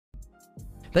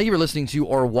Thank you for listening to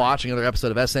or watching another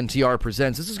episode of SNTR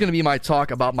Presents. This is going to be my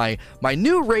talk about my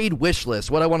new raid wish list,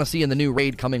 what I want to see in the new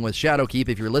raid coming with Shadowkeep.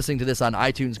 If you're listening to this on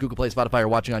iTunes, Google Play, Spotify, or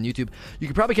watching on YouTube, you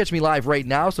can probably catch me live right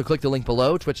now, so click the link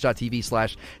below,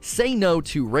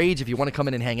 twitch.tv/SayNoToRage. If you want to come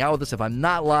in and hang out with us, if I'm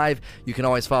not live, you can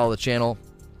always follow the channel.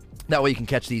 That way you can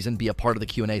catch these and be a part of the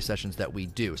Q&A sessions that we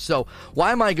do. So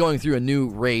why am I going through a new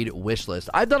raid wish list?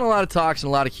 I've done a lot of talks and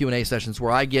a lot of Q&A sessions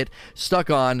where I get stuck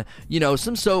on,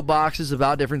 some soapboxes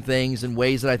about different things and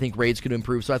ways that I think raids could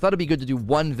improve. So I thought it'd be good to do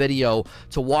one video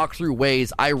to walk through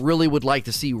ways I really would like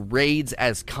to see raids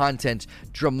as content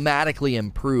dramatically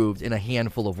improved in a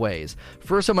handful of ways.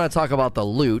 First, I'm going to talk about the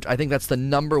loot. I think that's the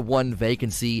 #1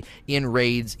 vacancy in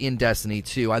raids in Destiny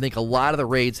 2. I think a lot of the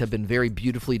raids have been very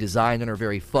beautifully designed and are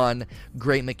very fun.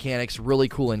 Great mechanics, really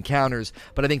cool encounters,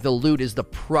 but I think the loot is the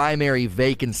primary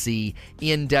vacancy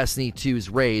in Destiny 2's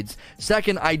raids.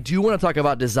 Second, I do want to talk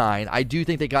about design. I do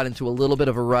think they got into a little bit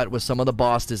of a rut with some of the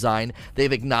boss design.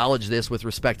 They've acknowledged this with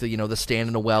respect to, the stand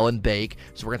in a well and bake,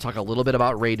 so we're going to talk a little bit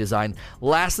about raid design.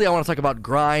 Lastly, I want to talk about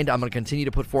grind. I'm going to continue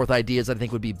to put forth ideas that I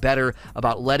think would be better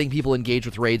about letting people engage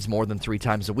with raids more than 3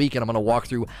 times a week, and I'm going to walk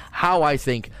through how I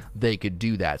think they could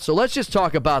do that. So let's just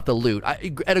talk about the loot.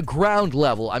 At a ground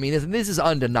level, this is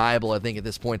undeniable, I think, at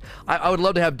this point. I would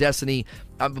love to have Destiny,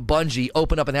 Bungie,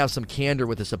 open up and have some candor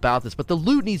with us about this, but the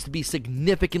loot needs to be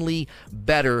significantly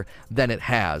better than it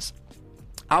has.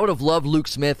 I would have loved Luke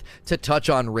Smith to touch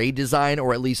on raid design,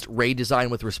 or at least raid design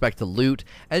with respect to loot,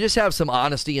 and just have some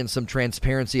honesty and some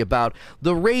transparency about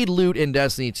the raid loot in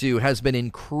Destiny 2 has been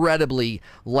incredibly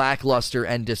lackluster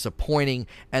and disappointing,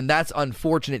 and that's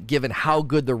unfortunate given how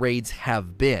good the raids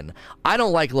have been. I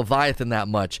don't like Leviathan that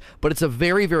much, but it's a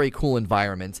very, very cool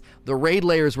environment. The raid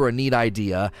layers were a neat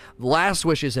idea. Last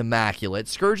Wish is immaculate.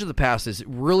 Scourge of the Past is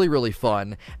really, really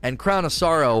fun, and Crown of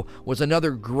Sorrow was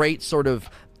another great sort of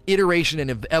iteration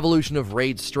and evolution of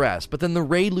raid stress, but then the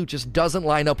raid loot just doesn't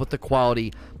line up with the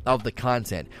quality of the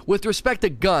content. With respect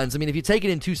to guns, if you take it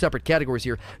in 2 separate categories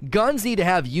here, guns need to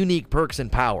have unique perks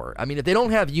and power. If they don't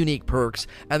have unique perks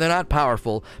and they're not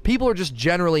powerful, people are just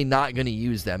generally not going to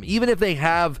use them. Even if they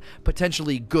have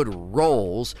potentially good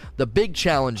rolls, the big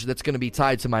challenge that's going to be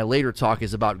tied to my later talk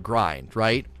is about grind,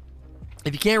 right?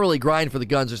 If you can't really grind for the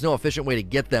guns, there's no efficient way to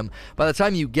get them. By the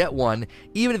time you get one,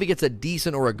 even if it gets a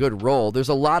decent or a good roll, there's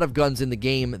a lot of guns in the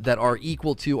game that are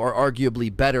equal to or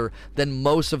arguably better than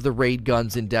most of the raid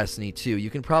guns in Destiny 2. You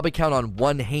can probably count on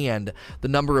one hand the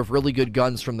number of really good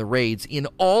guns from the raids in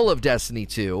all of Destiny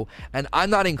 2, and I'm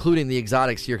not including the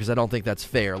exotics here because I don't think that's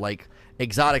fair.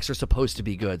 Exotics are supposed to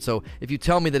be good. So if you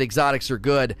tell me that exotics are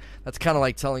good, that's kind of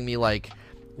like telling me,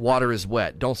 water is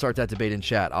wet. Don't start that debate in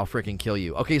chat. I'll freaking kill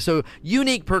you. Okay, so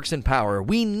unique perks and power.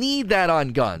 We need that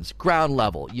on guns. Ground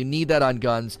level. You need that on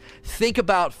guns. Think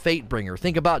about Fatebringer.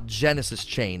 Think about Genesis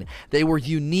Chain. They were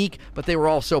unique, but they were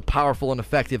also powerful and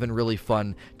effective and really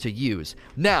fun to use.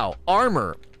 Now,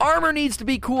 armor. Armor needs to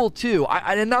be cool too.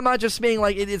 And I'm not just being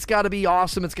it's got to be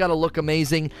awesome. It's got to look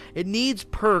amazing. It needs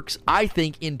perks, I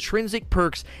think, intrinsic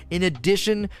perks in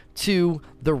addition to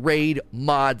the raid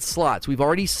mod slots. We've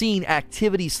already seen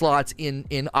activity slots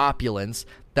in Opulence.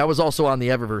 That was also on the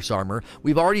Eververse armor.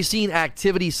 We've already seen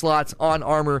activity slots on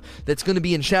armor that's going to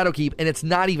be in Shadowkeep, and it's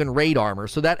not even raid armor.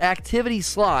 So that activity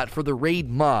slot for the raid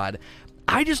mod,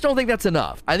 I just don't think that's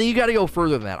enough. I think you got to go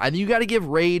further than that. I think you got to give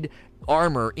raid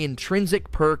armor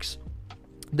intrinsic perks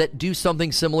that do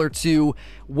something similar to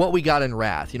what we got in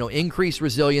Wrath. Increased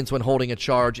resilience when holding a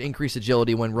charge, increased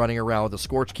agility when running around with a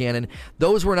Scorch Cannon.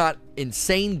 Those were not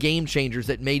insane game changers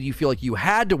that made you feel like you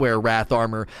had to wear Wrath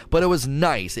armor, but it was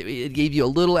nice. It gave you a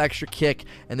little extra kick,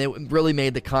 and it really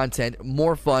made the content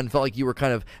more fun. Felt like you were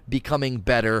kind of becoming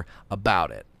better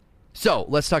about it. So,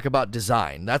 let's talk about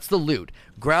design. That's the loot.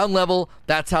 Ground level,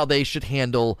 that's how they should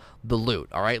handle the loot.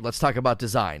 All right, let's talk about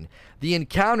design. The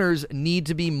encounters need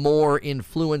to be more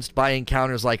influenced by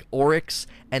encounters like Oryx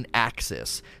and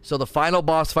Axis. So the final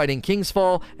boss fight in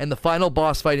Kingsfall and the final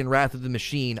boss fight in Wrath of the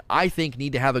Machine, I think,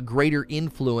 need to have a greater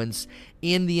influence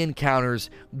in the encounters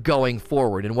going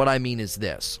forward. And what I mean is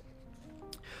this.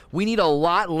 We need a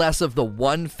lot less of the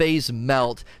one-phase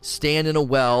melt, stand in a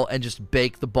well, and just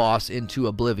bake the boss into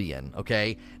oblivion,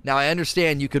 okay? Now, I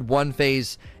understand you could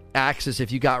one-phase Axis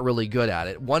if you got really good at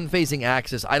it. One-phasing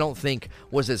Axis I don't think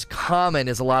was as common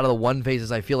as a lot of the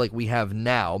one-phases I feel like we have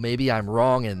now. Maybe I'm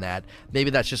wrong in that. Maybe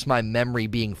that's just my memory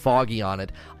being foggy on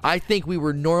it. I think we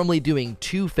were normally doing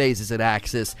 2 phases at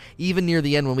Axis, even near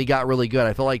the end when we got really good.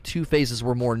 I felt like 2 phases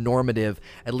were more normative,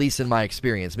 at least in my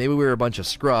experience. Maybe we were a bunch of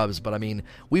scrubs, but I mean,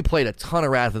 we played a ton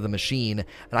of Wrath of the Machine,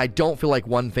 and I don't feel like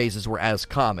 1 phases were as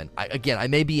common. I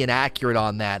may be inaccurate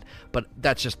on that, but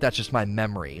that's just my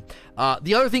memory.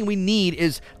 The other thing we need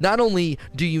is, not only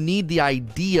do you need the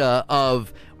idea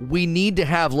of we need to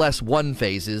have less 1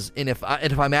 phases, and if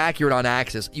I'm accurate on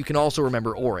Axis, you can also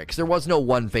remember Oryx. There was no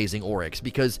 1 phasing Oryx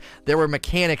because there were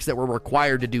mechanics that were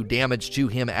required to do damage to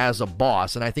him as a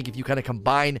boss, and I think if you kind of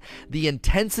combine the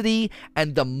intensity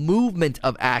and the movement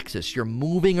of Axis, you're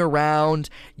moving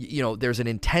around, there's an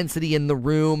intensity in the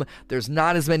room, there's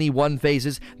not as many 1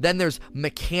 phases, then there's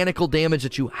mechanical damage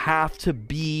that you have to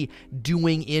be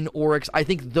doing in Oryx. I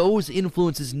think those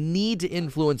influences need to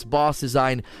influence boss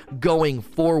design going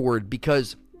forward,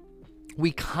 because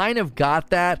we kind of got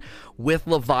that with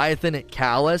Leviathan at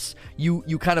Callus. You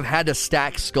kind of had to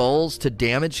stack skulls to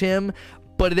damage him,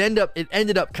 but it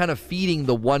ended up kind of feeding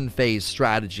the 1 phase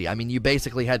strategy. I mean, you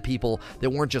basically had people that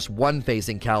weren't just 1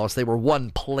 phasing Callus, they were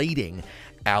 1 plating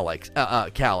Callus.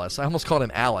 I almost called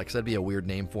him Alex. That'd be a weird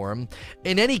name for him.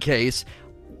 In any case,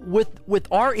 with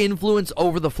our influence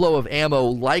over the flow of ammo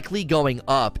likely going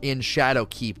up in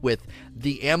Shadowkeep, with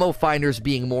the ammo finders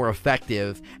being more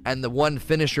effective and the 1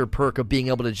 finisher perk of being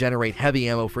able to generate heavy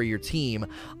ammo for your team,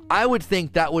 I would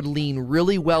think that would lean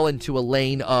really well into a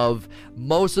lane of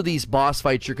most of these boss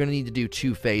fights you're going to need to do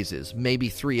 2 phases, maybe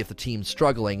 3 if the team's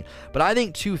struggling, but I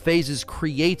think 2 phases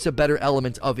creates a better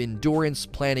element of endurance,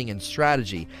 planning, and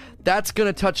strategy. That's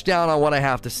going to touch down on what I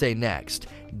have to say next.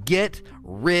 Get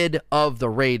rid of the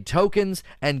raid tokens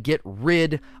and get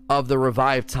rid of the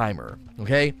revive timer,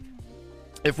 okay?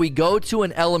 If we go to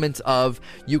an element of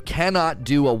you cannot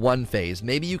do a 1 phase,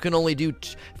 maybe you can only do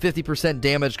 50%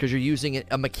 damage because you're using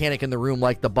a mechanic in the room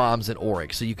like the bombs at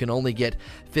Oryx, so you can only get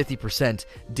 50%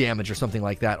 damage or something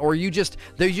like that. Or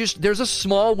there's a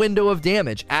small window of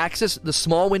damage. Axis, the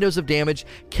small windows of damage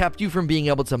kept you from being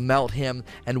able to melt him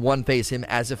and 1 phase him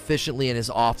as efficiently and as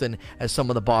often as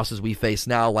some of the bosses we face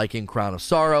now, like in Crown of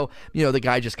Sorrow. The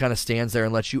guy just kind of stands there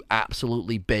and lets you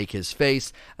absolutely bake his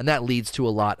face, and that leads to a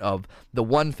lot of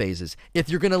the 1 phases. If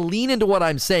you're going to lean into what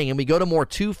I'm saying and we go to more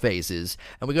 2 phases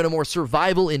and we go to more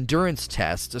survival endurance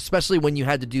tests, especially when you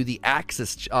had to do the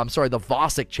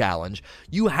Vosic challenge,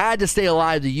 you had to stay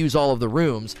alive to use all of the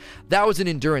rooms. That was an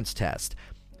endurance test.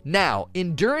 Now,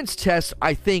 endurance tests,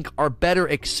 I think, are better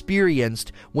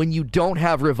experienced when you don't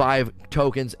have revive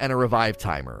tokens and a revive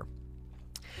timer.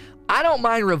 I don't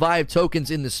mind revive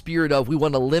tokens in the spirit of we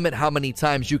want to limit how many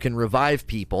times you can revive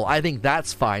people. I think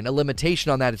that's fine. A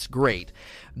limitation on that is great.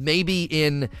 Maybe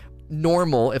in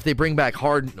normal, if they bring back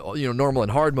normal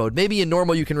and hard mode, maybe in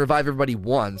normal you can revive everybody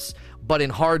once, but in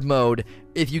hard mode,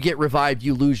 if you get revived,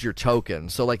 you lose your token.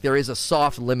 So, there is a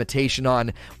soft limitation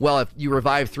on, well, if you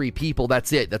revive 3 people,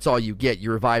 that's it. That's all you get.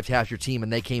 You revived half your team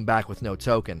and they came back with no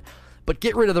token. But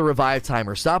get rid of the revive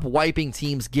timer. Stop wiping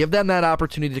teams. Give them that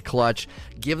opportunity to clutch.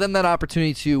 Give them that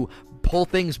opportunity to pull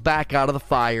things back out of the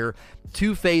fire.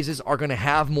 2 phases are going to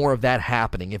have more of that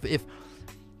happening.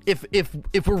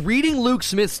 If we're reading Luke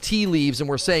Smith's tea leaves and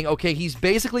we're saying, okay, he's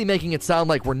basically making it sound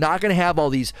like we're not going to have all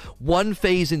these 1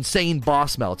 phase insane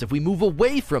boss melts. If we move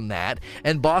away from that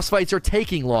and boss fights are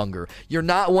taking longer, you're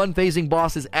not 1 phasing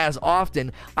bosses as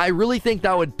often, I really think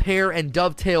that would pair and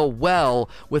dovetail well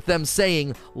with them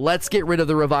saying, let's get rid of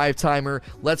the revive timer,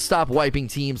 let's stop wiping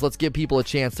teams, let's give people a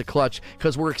chance to clutch,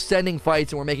 because we're extending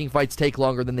fights and we're making fights take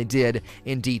longer than they did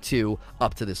in D2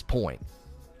 up to this point.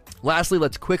 Lastly,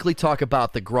 let's quickly talk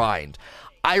about the grind.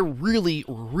 I really,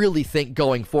 really think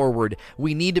going forward,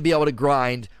 we need to be able to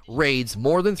grind raids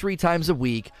more than 3 times a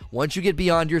week. Once you get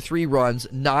beyond your 3 runs,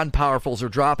 non-powerfuls are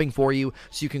dropping for you,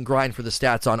 so you can grind for the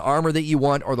stats on armor that you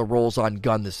want or the rolls on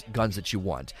guns that you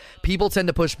want. People tend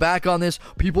to push back on this.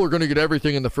 People are going to get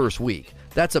everything in the first week.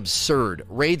 That's absurd.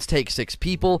 Raids take 6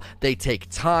 people. They take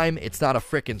time. It's not a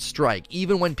frickin' strike.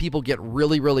 Even when people get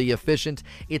really, really efficient,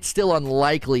 it's still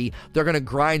unlikely they're going to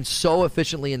grind so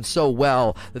efficiently and so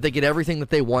well that they get everything that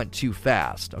they want too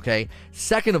fast, okay?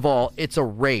 Second of all, it's a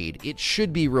raid. It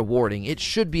should be rewarding. It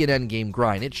should be an endgame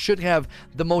grind. It should have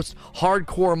the most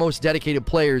hardcore, most dedicated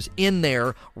players in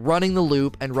there running the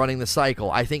loop and running the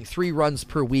cycle. I think 3 runs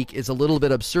per week is a little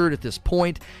bit absurd at this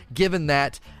point, given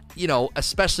that you know,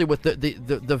 especially with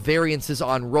the variances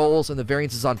on rolls and the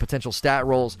variances on potential stat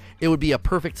rolls, it would be a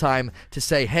perfect time to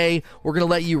say, hey, we're going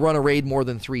to let you run a raid more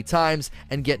than 3 times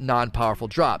and get non-powerful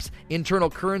drops. Internal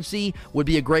currency would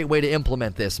be a great way to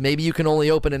implement this. Maybe you can only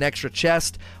open an extra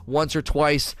chest once or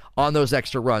twice on those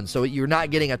extra runs. So you're not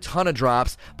getting a ton of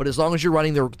drops, but as long as you're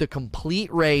running the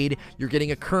complete raid, you're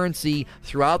getting a currency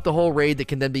throughout the whole raid that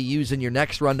can then be used in your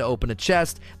next run to open a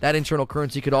chest. That internal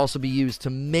currency could also be used to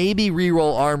maybe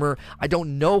reroll armor. I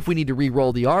don't know if we need to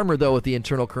re-roll the armor, though, with the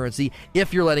internal currency,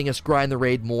 if you're letting us grind the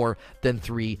raid more than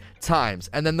 3 times.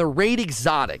 And then the raid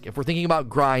exotic, if we're thinking about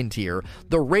grind here,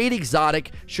 the raid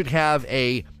exotic should have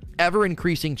a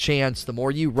ever-increasing chance the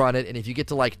more you run it, and if you get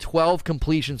to like 12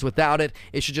 completions without it,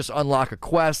 it should just unlock a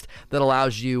quest that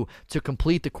allows you to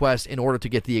complete the quest in order to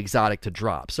get the exotic to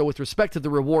drop. So with respect to the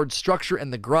reward structure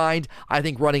and the grind, I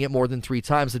think running it more than 3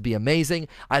 times would be amazing.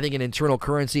 I think an internal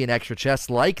currency and extra chests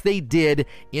like they did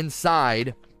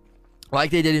inside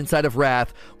of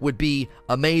Wrath would be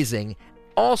amazing.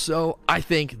 Also, I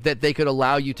think that they could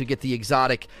allow you to get the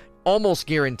exotic almost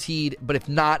guaranteed, but if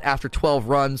not, after 12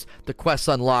 runs, the quest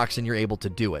unlocks and you're able to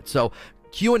do it. So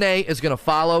Q&A is going to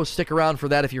follow. Stick around for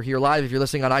that if you're here live. If you're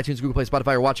listening on iTunes, Google Play,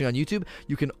 Spotify, or watching on YouTube,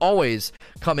 you can always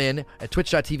come in at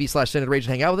twitch.tv/StandardRage and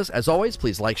hang out with us. As always,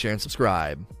 please like, share, and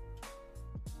subscribe.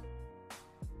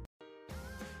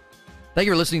 Thank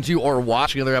you for listening to or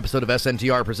watching another episode of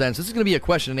SNTR Presents. This is going to be a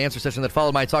question and answer session that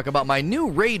followed my talk about my new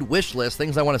raid wish list,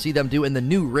 things I want to see them do in the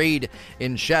new raid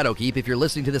in Shadowkeep. If you're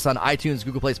listening to this on iTunes,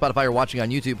 Google Play, Spotify, or watching on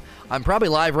YouTube, I'm probably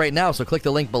live right now, so click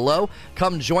the link below.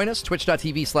 Come join us,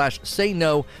 twitch.tv/say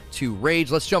no to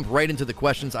rage. Let's jump right into the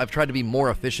questions. I've tried to be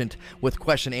more efficient with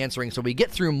question answering, so we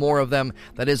get through more of them.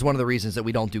 That is one of the reasons that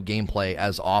we don't do gameplay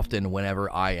as often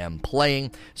whenever I am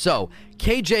playing. So,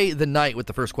 KJ the Knight with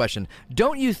the first question.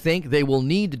 Don't you think they will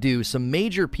need to do some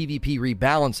major PvP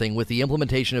rebalancing with the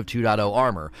implementation of 2.0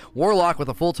 armor? Warlock with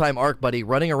a full-time arc buddy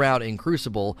running around in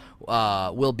Crucible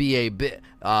will be a bit,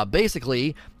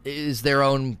 basically, is their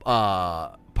own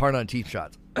part on teeth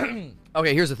shots.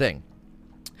 Okay, here's the thing.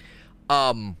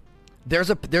 There's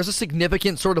a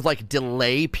significant sort of like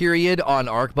delay period on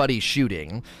arc buddy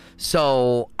shooting.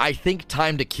 So I think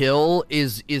time to kill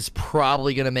is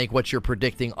probably going to make what you're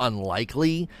predicting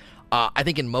unlikely. I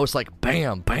think in most like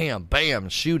bam, bam, bam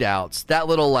shootouts, that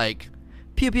little like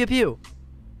pew pew pew,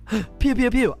 pew pew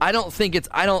pew. I don't think it's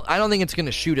going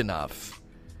to shoot enough.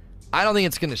 I don't think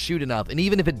it's going to shoot enough. And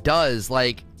even if it does,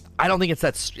 like, I don't think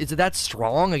is it that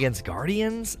strong against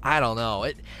Guardians? I don't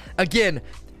know. Again,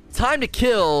 time to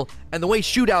kill and the way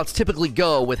shootouts typically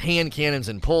go with hand cannons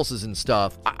and pulses and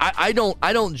stuff, I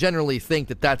don't generally think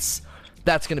that's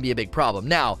going to be a big problem.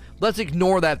 Now, let's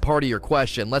ignore that part of your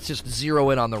question. Let's just zero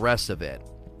in on the rest of it.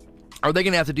 Are they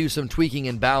going to have to do some tweaking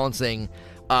and balancing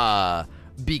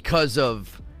because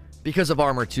of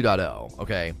Armor 2.0?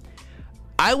 Okay.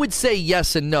 I would say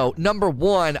yes and no. Number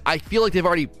one, I feel like they've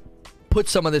already put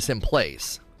some of this in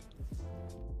place.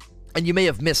 And you may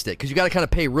have missed it, because you got to kind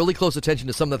of pay really close attention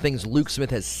to some of the things Luke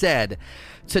Smith has said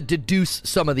to deduce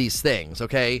some of these things,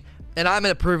 okay? And I'm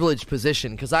in a privileged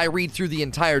position, because I read through the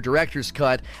entire director's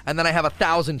cut, and then I have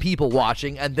 1,000 people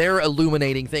watching, and they're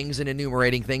illuminating things and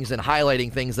enumerating things and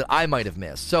highlighting things that I might have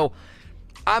missed. So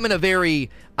I'm in a very,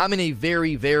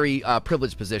 very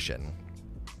privileged position.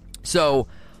 So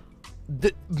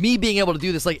me being able to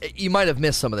do this, like, you might have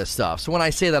missed some of this stuff. So when I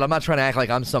say that, I'm not trying to act like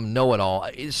I'm some know-it-all.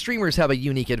 Streamers have a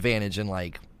unique advantage in,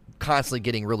 like, constantly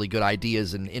getting really good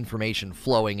ideas and information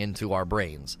flowing into our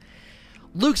brains.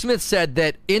 Luke Smith said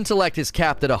that intellect is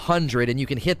capped at 100, and you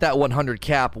can hit that 100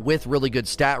 cap with really good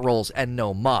stat rolls and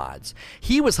no mods.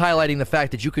 He was highlighting the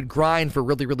fact that you could grind for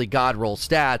really, really god roll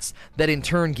stats that in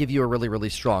turn give you a really, really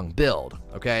strong build,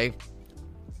 okay?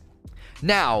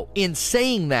 Now, in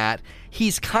saying that,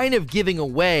 he's kind of giving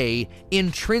away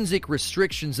intrinsic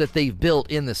restrictions that they've built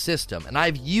in the system. And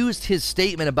I've used his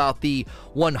statement about the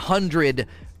 100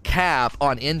 cap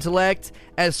on intellect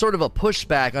as sort of a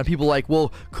pushback on people like,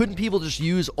 well, couldn't people just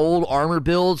use old armor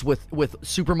builds with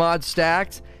supermod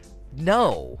stacked?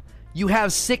 No. You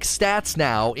have 6 stats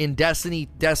now in Destiny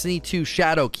 2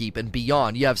 Shadowkeep and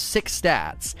beyond. You have 6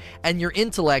 stats, and your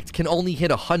intellect can only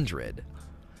hit 100.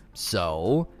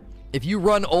 So if you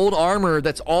run old armor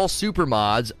that's all super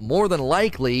mods, more than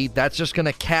likely that's just going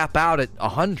to cap out at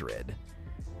 100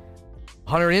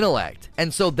 intellect.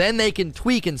 And so then they can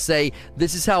tweak and say,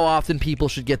 this is how often people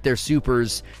should get their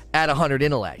supers at 100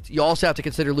 intellect. You also have to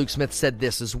consider Luke Smith said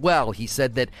this as well. He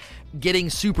said that getting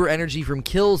super energy from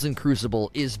kills in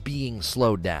Crucible is being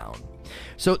slowed down.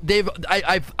 So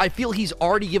I feel he's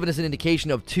already given us an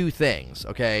indication of 2 things,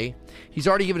 okay? He's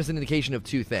already given us an indication of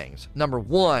 2 things. Number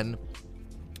one,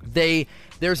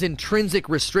 there's intrinsic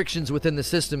restrictions within the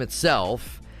system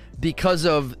itself because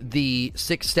of the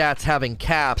 6 stats having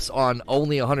caps on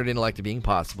only 100 intellect being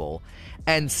possible.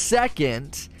 And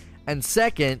second,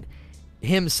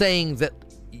 him saying that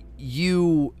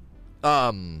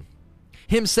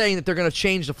they're going to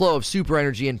change the flow of super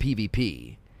energy in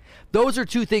PvP. Those are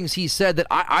two things he said that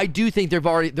I do think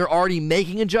they're already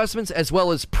making adjustments, as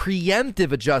well as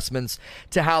preemptive adjustments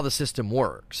to how the system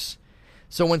works.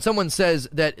 So when someone says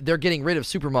that they're getting rid of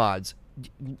super mods,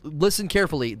 listen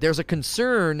carefully. There's a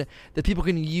concern that people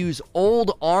can use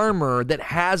old armor that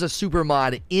has a super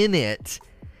mod in it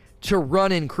to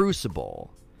run in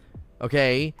Crucible.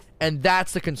 Okay? And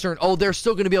that's the concern. Oh, they're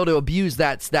still going to be able to abuse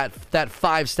that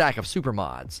 5 stack of super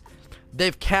mods.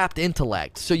 They've capped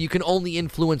intellect, so you can only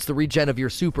influence the regen of your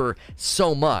super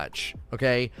so much,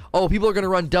 okay? Oh, people are going to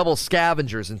run double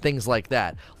scavengers and things like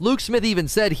that. Luke Smith even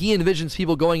said he envisions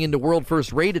people going into world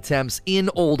first raid attempts in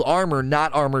old armor,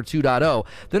 not armor 2.0.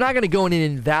 They're not going to go in and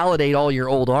invalidate all your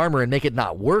old armor and make it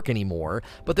not work anymore,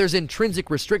 but there's intrinsic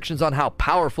restrictions on how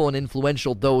powerful and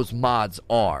influential those mods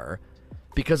are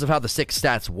because of how the 6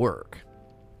 stats work.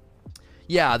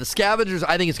 Yeah, the scavengers,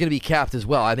 I think it's going to be capped as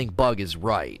well. I think Bug is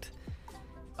right.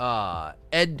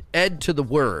 Ed to the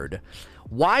word.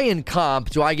 Why in comp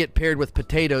do I get paired with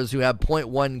potatoes who have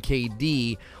 0.1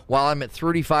 KD while I'm at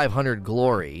 3,500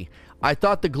 glory? I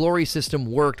thought the glory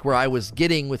system worked where I was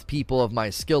getting with people of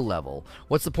my skill level.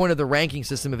 What's the point of the ranking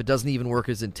system if it doesn't even work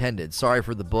as intended? Sorry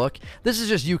for the book. This is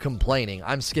just you complaining.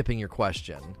 I'm skipping your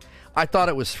question. I thought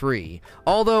it was free.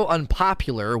 Although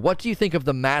unpopular, what do you think of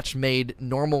the match-made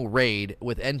normal raid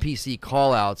with NPC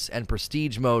callouts and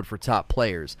prestige mode for top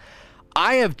players?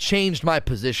 I have changed my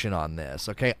position on this,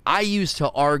 okay? I used to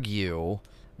argue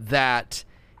that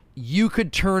you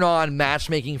could turn on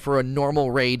matchmaking for a normal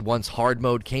raid once hard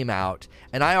mode came out,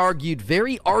 and I argued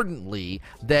very ardently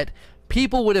that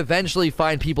people would eventually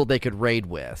find people they could raid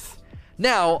with.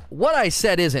 Now, what I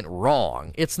said isn't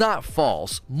wrong. It's not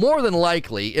false. More than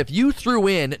likely, if you threw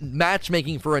in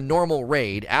matchmaking for a normal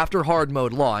raid after hard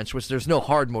mode launch, which there's no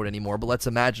hard mode anymore, but let's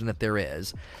imagine that there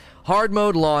is. Hard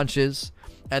mode launches,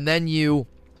 and then you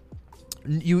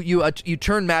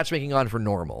turn matchmaking on for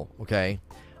normal, okay?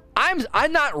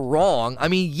 I'm not wrong. I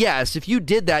mean, yes, if you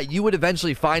did that, you would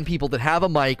eventually find people that have a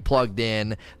mic plugged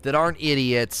in, that aren't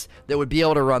idiots, that would be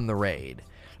able to run the raid.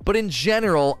 But in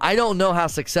general, I don't know how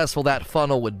successful that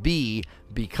funnel would be,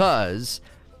 because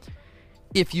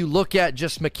if you look at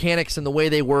just mechanics and the way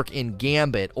they work in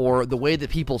Gambit, or the way that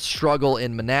people struggle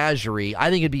in Menagerie, I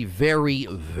think it'd be very,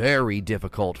 very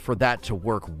difficult for that to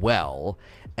work well.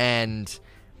 And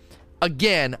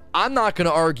again, I'm not going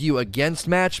to argue against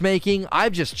matchmaking.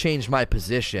 I've just changed my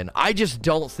position. I just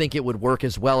don't think it would work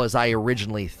as well as I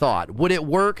originally thought. Would it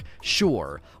work?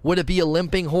 Sure. Would it be a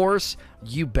limping horse?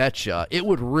 You betcha. It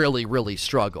would really, really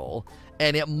struggle.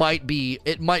 And it might be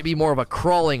more of a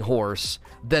crawling horse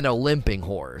than a limping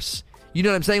horse. You know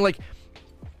what I'm saying? Like,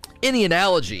 in the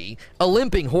analogy, a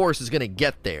limping horse is going to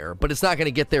get there, but it's not going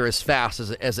to get there as fast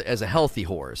as a healthy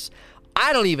horse.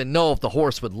 I don't even know if the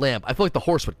horse would limp. I feel like the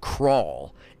horse would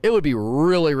crawl. It would be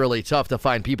really, really tough to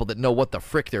find people that know what the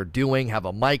frick they're doing, have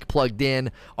a mic plugged in,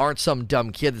 aren't some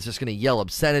dumb kid that's just going to yell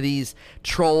obscenities,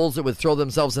 trolls that would throw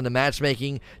themselves into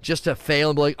matchmaking just to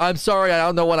fail and be like, I'm sorry, I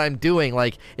don't know what I'm doing.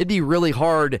 Like, it'd be really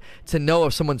hard to know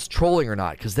if someone's trolling or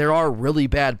not, because there are really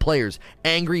bad players.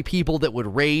 Angry people that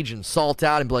would rage and salt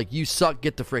out and be like, you suck,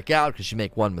 get the frick out because you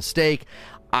make one mistake.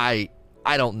 I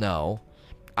don't know.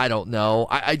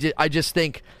 I just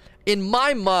think, in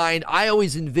my mind, I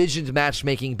always envisioned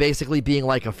matchmaking basically being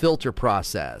like a filter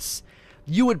process.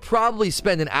 You would probably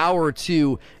spend an hour or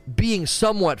two being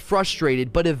somewhat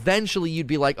frustrated, but eventually you'd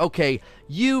be like, okay,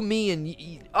 you, me,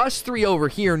 and us three over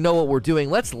here know what we're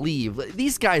doing. Let's leave.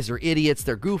 These guys are idiots.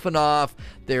 They're goofing off.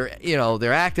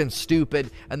 They're acting stupid.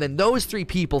 And then those 3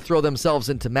 people throw themselves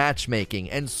into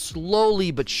matchmaking, and slowly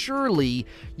but surely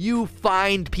you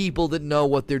find people that know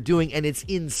what they're doing, and it's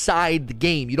inside the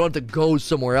game. You don't have to go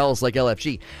somewhere else like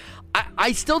LFG.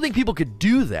 I still think people could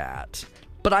do that,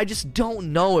 but I just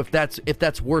don't know if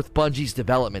that's worth Bungie's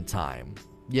development time,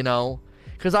 you know?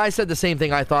 Because I said the same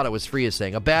thing I thought it was free as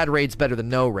saying. A bad raid's better than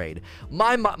no raid.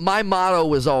 My motto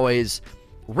was always,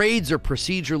 raids are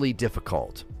procedurally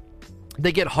difficult.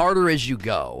 They get harder as you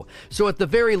go. So at the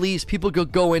very least, people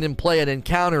could go in and play an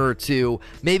encounter or two,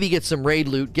 maybe get some raid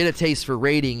loot, get a taste for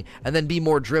raiding, and then be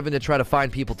more driven to try to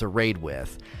find people to raid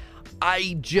with.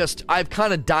 I've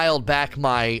kind of dialed back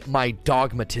my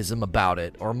dogmatism about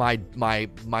it, or my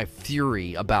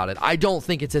fury about it. I don't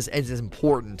think it's as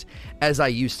important as I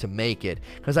used to make it,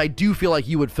 because I do feel like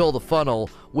you would fill the funnel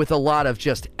with a lot of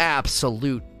just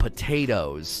absolute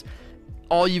potatoes.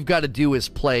 All you've got to do is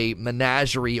play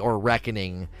Menagerie or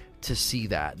Reckoning to see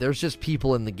that. There's just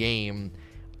people in the game,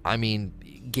 I mean,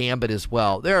 Gambit as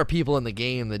well. There are people in the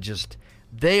game that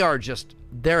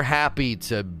they're happy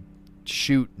to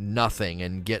shoot nothing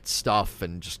and get stuff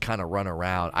and just kind of run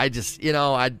around. I just, I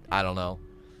don't know.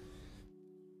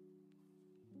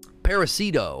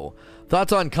 Parasito,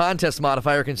 thoughts on contest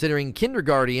modifier considering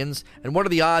Kinderguardians, and what are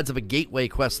the odds of a gateway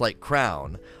quest like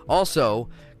Crown? Also,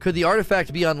 could the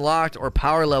artifact be unlocked or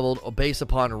power leveled based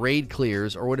upon raid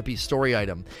clears, or would it be story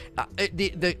item?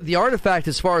 The artifact,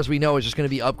 as far as we know, is just going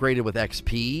to be upgraded with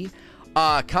XP.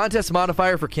 Contest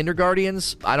modifier for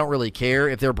Kinderguardians, I don't really care.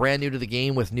 If they're brand new to the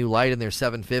game with new light and they're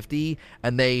 750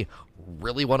 and they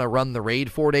really want to run the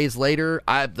raid 4 days later,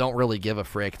 I don't really give a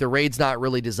frick. The raid's not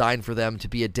really designed for them to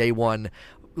be a day one,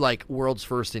 like, world's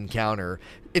first encounter.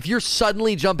 If you're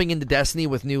suddenly jumping into Destiny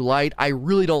with new light, I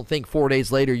really don't think 4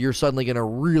 days later you're suddenly going to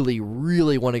really,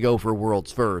 really want to go for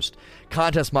world's first.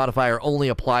 Contest modifier only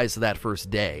applies to that first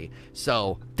day,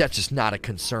 so that's just not a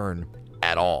concern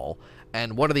at all.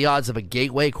 And what are the odds of a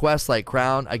gateway quest like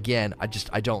Crown? Again,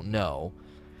 I don't know.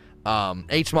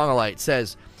 H. Mongolite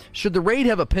says, should the raid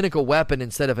have a pinnacle weapon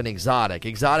instead of an exotic?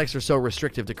 Exotics are so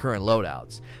restrictive to current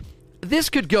loadouts. This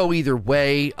could go either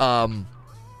way.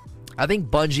 I think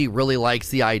Bungie really likes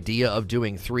the idea of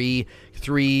doing three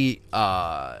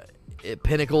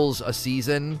pinnacles a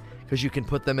season, because you can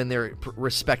put them in their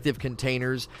respective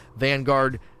containers.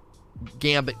 Vanguard,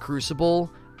 Gambit,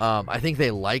 Crucible. I think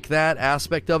they like that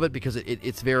aspect of it because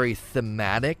it's very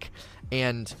thematic,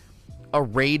 and a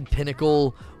raid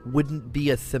pinnacle wouldn't be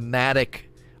a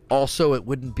thematic. Also, it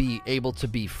wouldn't be able to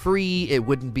be free. It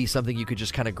wouldn't be something you could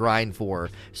just kind of grind for.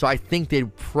 So I think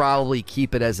they'd probably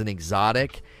keep it as an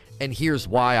exotic, and here's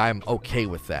why I'm okay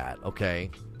with that, okay?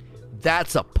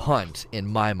 That's a punt in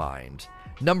my mind.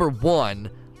 Number one,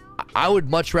 I would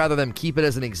much rather them keep it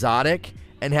as an exotic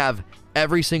and have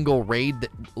every single raid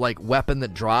weapon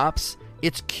that drops,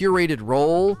 its curated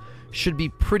role should be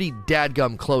pretty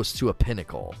dadgum close to a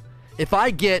pinnacle. If I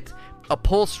get a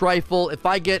pulse rifle, if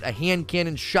I get a hand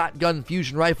cannon, shotgun,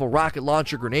 fusion rifle, rocket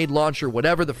launcher, grenade launcher,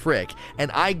 whatever the frick,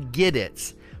 and I get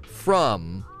it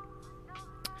from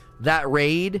that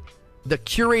raid, the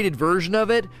curated version of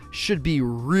it should be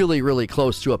really, really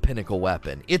close to a pinnacle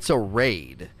weapon. It's a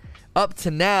raid. Up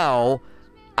to now,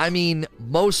 I mean,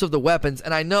 most of the weapons,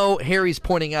 and I know Harry's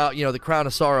pointing out, the Crown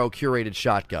of Sorrow curated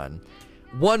shotgun.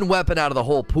 One weapon out of the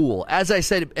whole pool. As I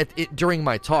said during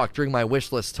my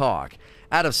wish list talk,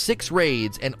 out of 6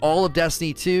 raids and all of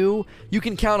Destiny 2, you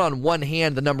can count on one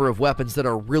hand the number of weapons that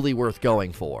are really worth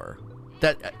going for.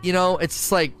 That,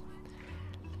 it's like,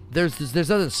 there's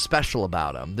nothing special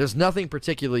about them. There's nothing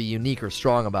particularly unique or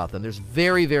strong about them. There's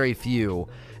very, very few.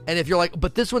 And if you're like,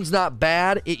 but this one's not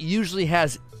bad, it usually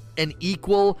has an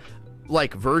equal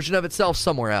version of itself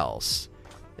somewhere else.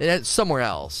 Somewhere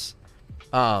else.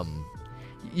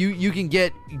 You can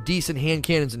get decent hand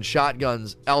cannons and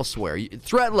shotguns elsewhere.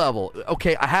 Threat level,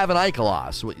 okay, I have an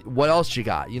Ikelos. What else you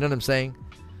got? You know what I'm saying?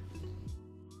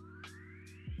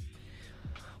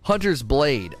 Hunter's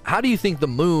Blade. How do you think the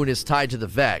moon is tied to the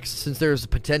Vex, since there is the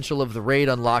potential of the raid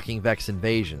unlocking Vex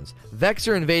invasions? Vex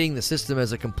are invading the system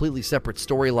as a completely separate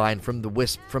storyline from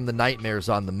the nightmares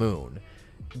on the moon.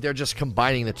 They're just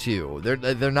combining the two.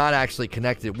 They're not actually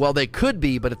connected. Well, they could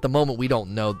be, but at the moment we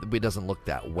don't know. It doesn't look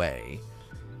that way.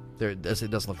 It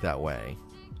doesn't look that way.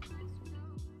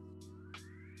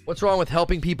 What's wrong with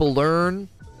helping people learn?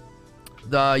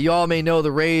 You all may know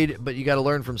the raid, but you got to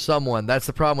learn from someone. That's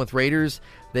the problem with raiders.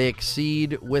 They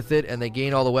exceed with it, and they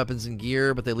gain all the weapons and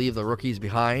gear, but they leave the rookies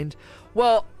behind.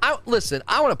 Well, listen,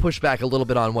 I want to push back a little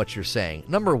bit on what you're saying.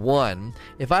 Number one,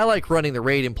 if I like running the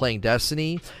raid and playing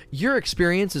Destiny, your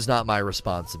experience is not my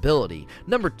responsibility.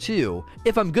 Number two,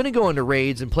 if I'm going to go into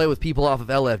raids and play with people off of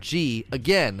LFG,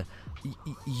 again,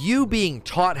 you being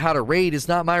taught how to raid is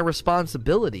not my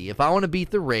responsibility. If I want to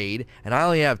beat the raid and I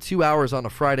only have 2 hours on a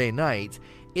Friday night,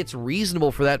 it's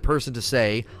reasonable for that person to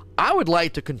say, I would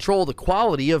like to control the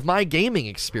quality of my gaming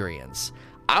experience.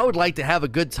 I would like to have a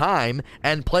good time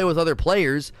and play with other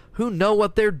players who know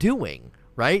what they're doing,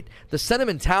 right? The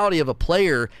sentimentality of a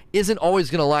player isn't always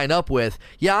going to line up with,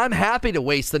 yeah, I'm happy to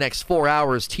waste the next 4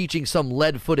 hours teaching some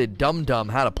lead-footed dum-dum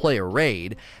how to play a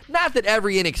raid. Not that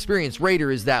every inexperienced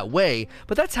raider is that way,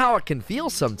 but that's how it can feel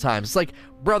sometimes. It's like,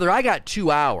 brother, I got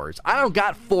 2 hours. I don't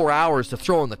got 4 hours to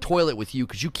throw in the toilet with you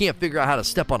because you can't figure out how to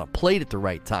step on a plate at the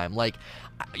right time. Like,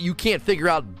 you can't figure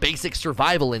out basic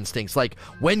survival instincts, like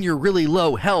when you're really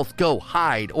low health, go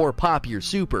hide or pop your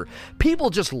super. People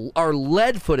just are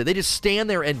lead-footed. They just stand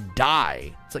there and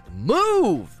die. It's like,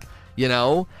 move, you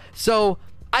know? So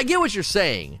I get what you're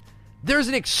saying. There's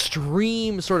an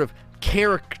extreme sort of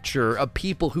caricature of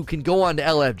people who can go on to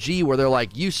LFG where they're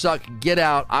like, you suck, get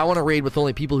out, I want to raid with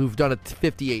only people who've done it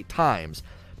 58 times.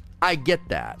 I get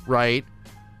that, right?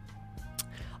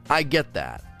 I get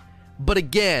that. But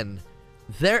again,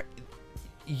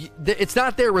 it's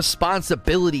not their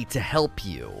responsibility to help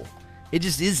you. It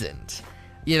just isn't,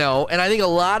 you know. And I think a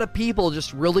lot of people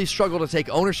just really struggle to take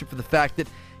ownership for the fact that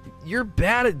you're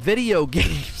bad at video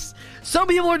games. Some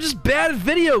people are just bad at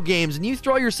video games, and you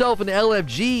throw yourself into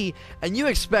LFG and you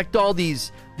expect all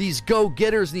these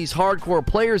go-getters and these hardcore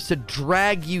players to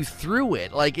drag you through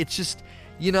it. Like, it's just,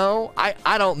 you know,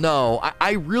 I don't know.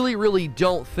 I really, really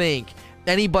don't think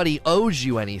anybody owes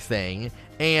you anything.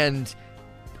 And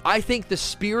I think the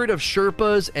spirit of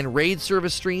Sherpas and raid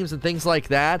service streams and things like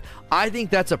that, I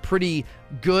think that's a pretty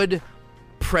good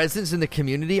presence in the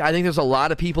community. I think there's a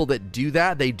lot of people that do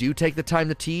that. They do take the time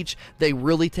to teach. They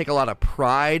really take a lot of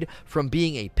pride from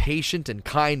being a patient and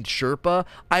kind Sherpa.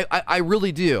 I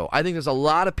really do. I think there's a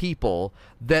lot of people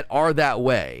that are that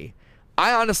way.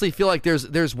 I honestly feel like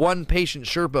there's one patient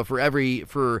Sherpa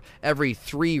for every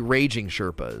 3 raging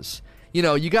Sherpas. You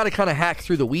know, you got to kind of hack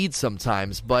through the weeds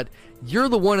sometimes, but you're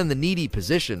the one in the needy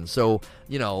position. So,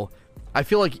 you know, I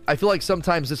feel like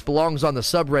sometimes this belongs on the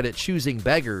subreddit choosing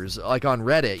beggars, like on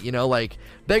Reddit, you know, like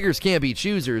beggars can't be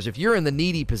choosers. If you're in the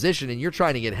needy position and you're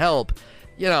trying to get help,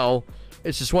 you know,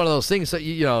 it's just one of those things that,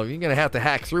 you know, you're going to have to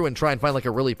hack through and try and find like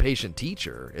a really patient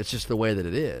teacher. It's just the way that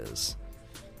it is.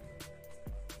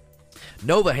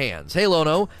 Nova Hands. Hey,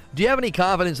 Lono, do you have any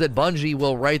confidence that Bungie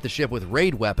will right the ship with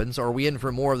raid weapons, or are we in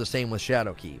for more of the same with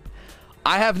Shadowkeep?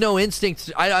 I have no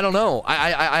instinct. I don't know.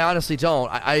 I honestly don't.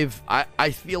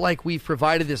 I feel like we've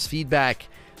provided this feedback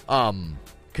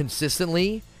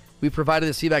consistently. We've provided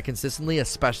this feedback consistently,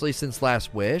 especially since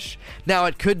Last Wish. Now,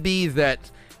 it could be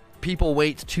that people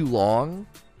wait too long.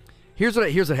 Here's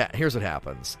what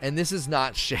happens, and this is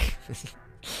not shade.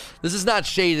 This is not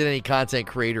shade at any content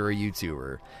creator or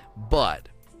YouTuber, but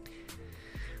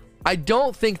I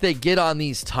don't think they get on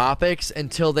these topics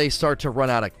until they start to run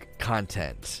out of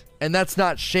content. And that's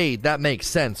not shade. That makes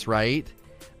sense, right?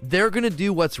 They're going to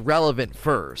do what's relevant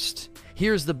first.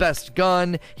 Here's the best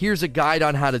gun. Here's a guide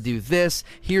on how to do this.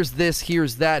 Here's this.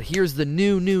 Here's that. Here's the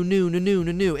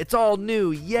new. It's all new.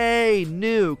 Yay,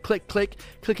 new. Click, click,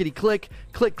 clickety, click,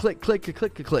 click, click, click, click,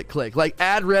 click, click, click. Like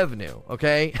ad revenue,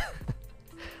 okay?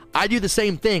 I do the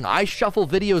same thing. I shuffle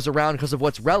videos around because of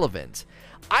what's relevant.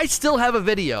 I still have a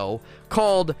video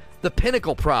called The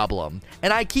Pinnacle Problem,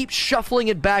 and I keep shuffling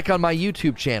it back on my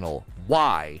YouTube channel.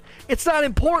 Why? It's not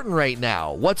important right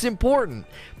now. What's important?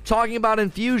 Talking about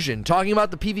Infusion, talking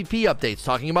about the PvP updates,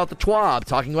 talking about the TWAB,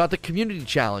 talking about the community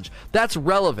challenge. That's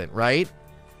relevant, right?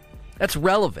 That's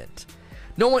relevant.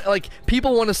 No one, like,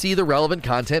 people want to see the relevant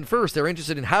content first. They're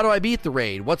interested in, how do I beat the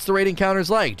raid? What's the raid encounters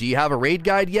like? Do you have a raid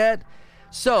guide yet?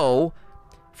 So,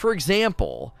 for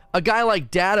example, a guy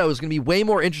like Datto is going to be way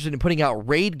more interested in putting out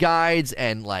raid guides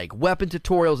and like weapon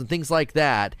tutorials and things like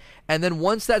that. And then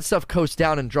once that stuff coasts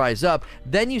down and dries up,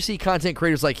 then you see content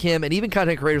creators like him and even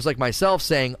content creators like myself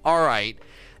saying, all right,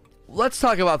 let's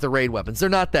talk about the raid weapons. They're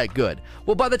not that good.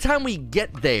 Well, by the time we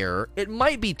get there, it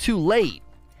might be too late.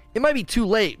 It might be too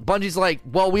late. Bungie's like,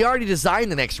 well, we already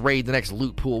designed the next raid, the next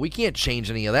loot pool. We can't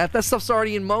change any of that. That stuff's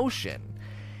already in motion.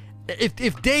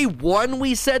 If day one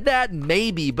we said that,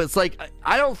 maybe, but it's like,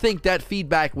 I don't think that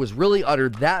feedback was really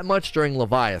uttered that much during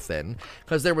Leviathan,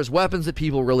 because there was weapons that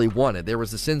people really wanted. There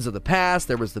was the Sins of the Past,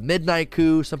 there was the Midnight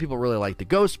Coup, some people really liked the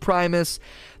Ghost Primus.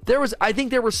 I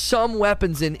think there were some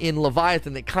weapons in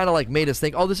Leviathan that kind of like made us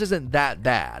think, oh, this isn't that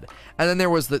bad. And then there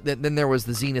was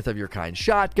the Zenith of Your Kind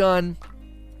shotgun.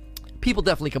 People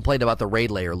definitely complained about the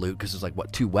raid layer loot, because there's like,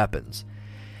 what, 2 weapons.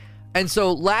 And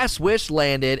so Last Wish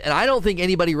landed, and I don't think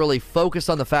anybody really focused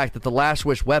on the fact that the Last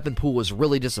Wish weapon pool was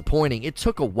really disappointing. It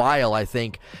took a while, I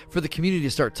think, for the community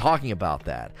to start talking about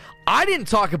that. I didn't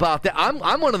talk about that.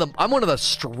 I'm one of the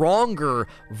stronger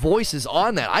voices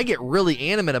on that. I get really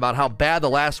animate about how bad the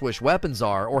Last Wish weapons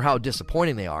are, or how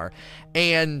disappointing they are.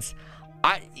 And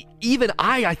I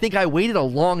think I waited a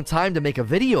long time to make a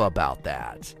video about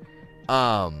that.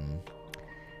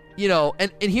 You know,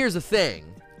 and here's the thing.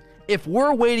 If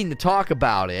we're waiting to talk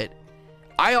about it,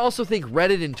 I also think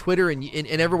Reddit and Twitter and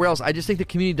everywhere else, I just think the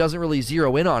community doesn't really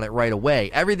zero in on it right away.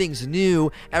 Everything's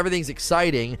new, everything's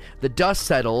exciting, the dust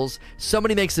settles,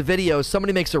 somebody makes a video,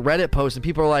 somebody makes a Reddit post, and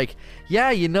people are like,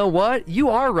 yeah, you know what? You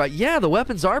are right. Yeah, the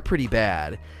weapons are pretty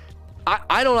bad.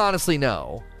 I don't honestly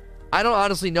know. I don't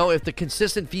honestly know if the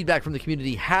consistent feedback from the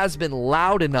community has been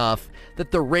loud enough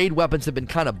that the raid weapons have been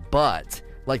kind of butt.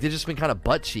 Like, they've just been kind of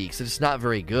butt cheeks. It's just not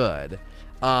very good.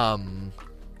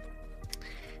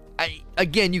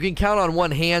 Again, you can count on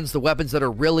one hand the weapons that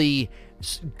are really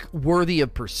worthy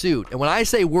of pursuit. And when I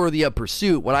say worthy of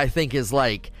pursuit, what I think is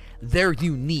like, they're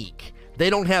unique. They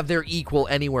don't have their equal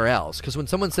anywhere else. Because when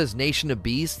someone says Nation of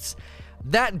Beasts,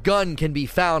 that gun can be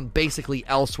found basically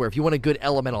elsewhere if you want a good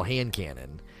elemental hand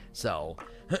cannon. So,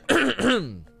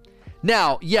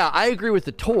 now, yeah, I agree with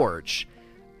the torch.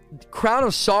 Crown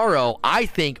of Sorrow, I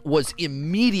think, was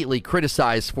immediately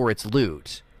criticized for its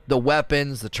loot. The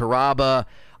weapons, the Taraba.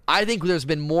 I think there's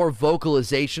been more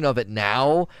vocalization of it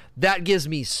now. That gives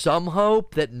me some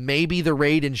hope that maybe the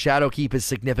raid in Shadowkeep is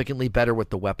significantly better with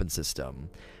the weapon system.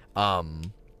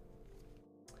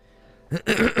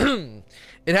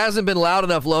 It hasn't been loud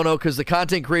enough, Lono, because the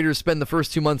content creators spend the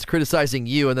first 2 months criticizing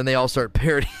you, and then they all start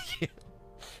parodying you.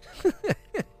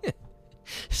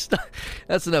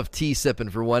 That's enough tea sipping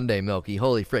for one day, Milky.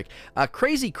 Holy frick.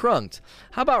 Crazy Crunked.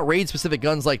 How about raid-specific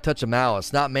guns like Touch of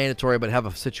Malice? Not mandatory, but have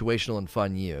a situational and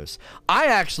fun use. I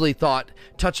actually thought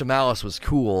Touch of Malice was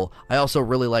cool. I also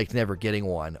really liked never getting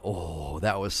one. Oh,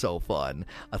 that was so fun.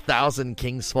 1,000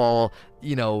 Kingsfall,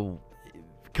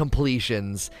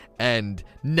 completions, and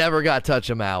never got Touch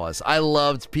of Malice. I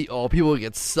loved people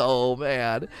get so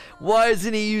mad. Why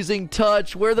isn't he using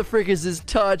touch? Where the frick is his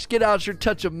touch? Get out your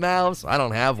Touch of Malice. I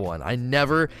don't have one. I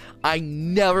never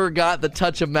got the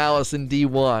Touch of Malice in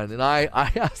D1, and I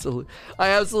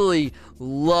absolutely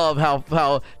love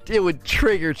how it would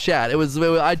trigger chat.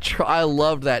 I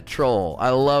loved that troll.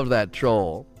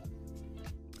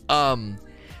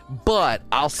 But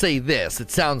I'll say this. It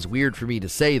sounds weird for me to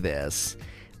say this.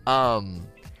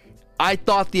 I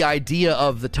thought the idea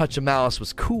of the Touch of Malice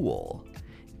was cool.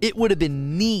 It would have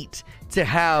been neat to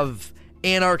have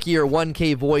Anarchy or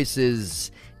 1K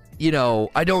voices.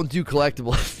 I don't do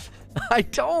collectibles. I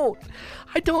don't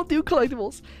do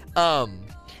collectibles.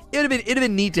 It'd have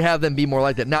been neat to have them be more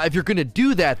like that. Now, if you're gonna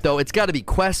do that, though, it's got to be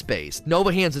quest based.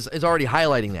 Nova Hands is already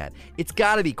highlighting that. It's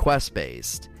got to be quest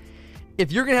based.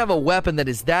 If you're gonna have a weapon that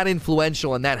is that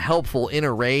influential and that helpful in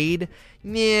a raid,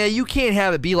 yeah, you can't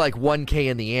have it be like 1K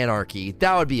in the Anarchy.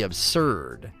 That would be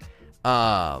absurd.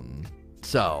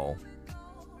 So.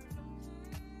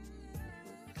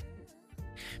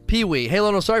 Pee-wee. Hey,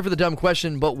 Lono, sorry for the dumb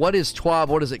question, but what is TWAB?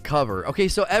 What does it cover? Okay,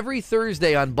 so every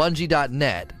Thursday on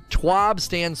Bungie.net, TWAB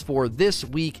stands for This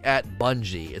Week at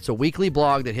Bungie. It's a weekly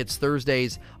blog that hits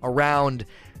Thursdays around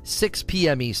 6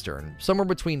 p.m. Eastern, somewhere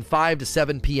between 5 to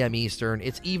 7 p.m. Eastern.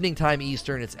 It's evening time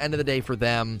Eastern. It's end of the day for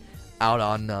them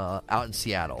out in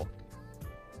Seattle.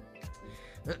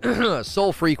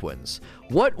 Soul Frequens.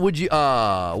 What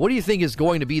do you think is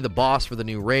going to be the boss for the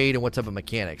new raid, and what type of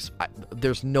mechanics?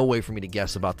 There's no way for me to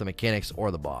guess about the mechanics or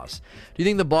the boss. Do you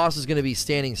think the boss is going to be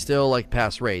standing still like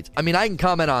past raids? I mean, I can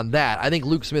comment on that. I think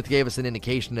Luke Smith gave us an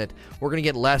indication that we're going to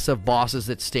get less of bosses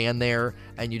that stand there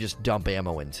and you just dump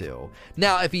ammo into.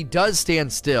 Now, if he does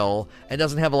stand still and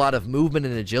doesn't have a lot of movement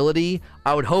and agility,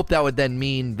 I would hope that would then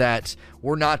mean that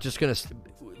we're not just going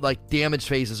to, damage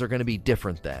phases are going to be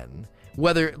different then.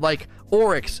 Whether,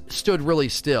 Oryx stood really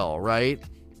still, right?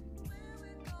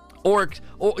 Oryx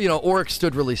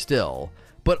stood really still.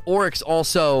 But Oryx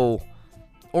also,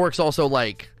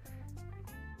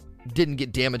 didn't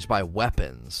get damaged by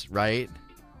weapons, right?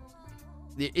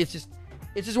 It's just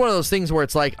one of those things where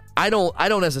it's like, I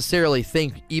don't necessarily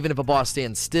think, even if a boss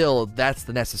stands still, that's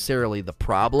necessarily the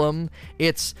problem.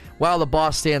 It's, while the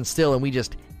boss stands still and we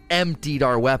just emptied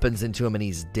our weapons into him and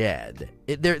he's dead.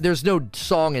 There's no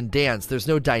song and dance. There's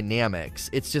no dynamics.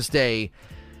 It's just we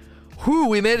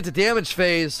made it to damage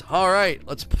phase. All right,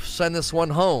 let's send this one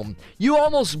home. You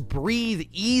almost breathe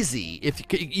easy. If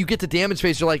you get to damage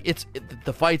phase, you're like,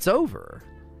 the fight's over.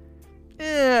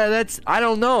 Yeah, I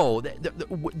don't know. The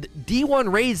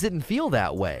D1 raids didn't feel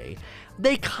that way.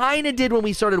 They kind of did when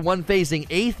we started one-phasing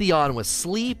Atheon with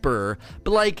Sleeper,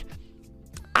 but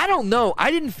I don't know.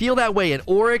 I didn't feel that way in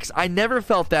Oryx. I never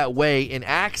felt that way in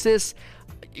Axis.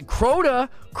 Crota,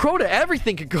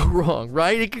 everything could go wrong,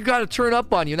 right? It could kind of turn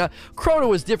up on you. Now, Crota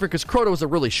was different because Crota was a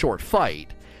really short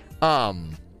fight. But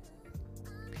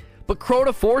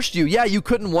Crota forced you. Yeah, you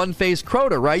couldn't one-phase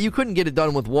Crota, right? You couldn't get it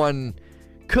done with one.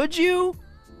 Could you?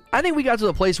 I think we got to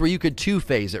the place where you could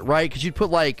two-phase it, right? Because you'd put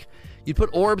you'd put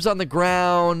orbs on the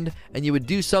ground, and you would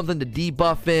do something to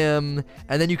debuff him,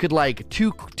 and then you could, like,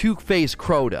 two-phase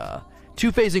Crota.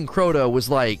 Two-phasing Crota was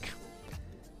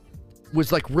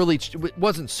really, it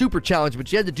wasn't super challenging,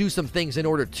 but you had to do some things in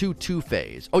order to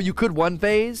two-phase. Oh, you could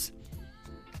one-phase?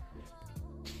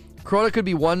 Crota could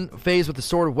be one phase with the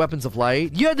Sword of Weapons of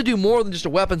Light. You had to do more than just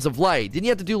a Weapons of Light. Didn't you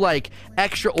have to do, like,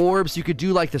 extra orbs? You could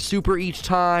do, like, the super each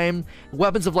time,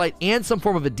 Weapons of Light, and some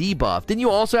form of a debuff. Didn't you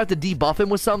also have to debuff him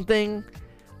with something?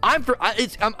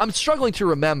 I'm struggling to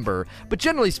remember, but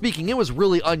generally speaking, it was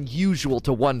really unusual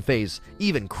to one phase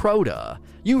even Crota.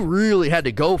 You really had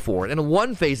to go for it, and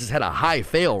one phases had a high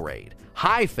fail rate.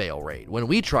 When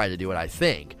we tried to do it, I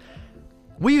think.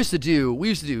 We used to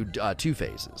do two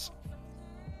phases.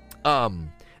 And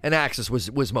Axis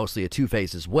was mostly a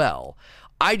two-phase as well.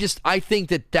 I think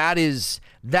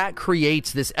that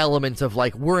creates this element of,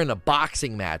 like, we're in a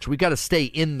boxing match. We got to stay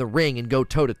in the ring and go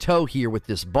toe-to-toe here with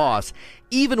this boss.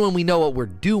 Even when we know what we're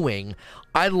doing,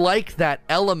 I like that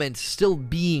element still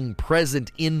being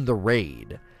present in the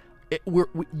raid.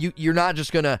 You're not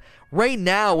just going to... Right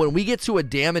now, when we get to a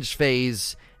damage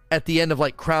phase at the end of,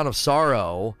 like, Crown of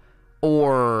Sorrow,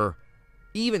 or...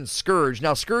 even Scourge.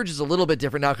 Now, Scourge is a little bit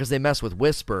different now because they mess with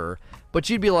Whisper. But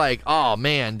you'd be like, oh,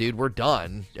 man, dude, we're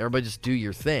done. Everybody just do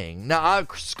your thing. Now,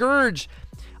 Scourge...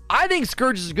 I think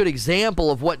Scourge is a good example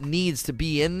of what needs to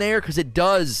be in there because it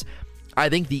does... I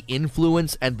think the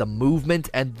influence and the movement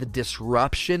and the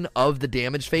disruption of the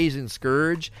damage phase in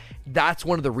Scourge, that's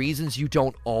one of the reasons you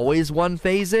don't always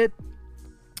one-phase it.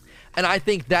 And I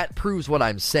think that proves what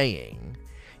I'm saying.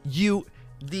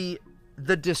 The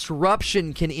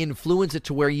disruption can influence it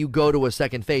to where you go to a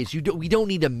second phase. We don't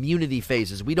need immunity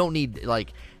phases. We don't need,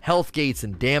 like, health gates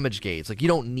and damage gates. Like, you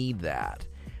don't need that.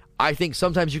 I think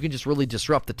sometimes you can just really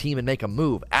disrupt the team and make a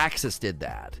move. Axis did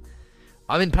that.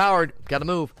 I'm empowered, gotta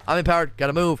move. I'm empowered,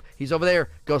 gotta move. He's over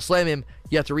there, go slam him.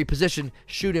 You have to reposition,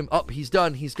 shoot him. Up, he's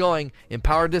done, he's going.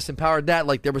 Empowered this, empowered that.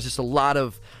 Like, there was just a lot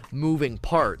of moving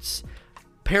parts.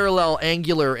 Parallel,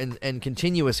 angular, and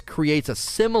continuous creates a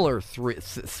similar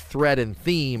thread and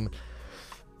theme,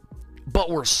 but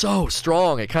we're so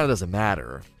strong, it kind of doesn't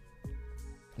matter.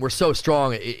 We're so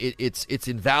strong, it's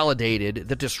invalidated.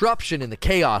 The disruption and the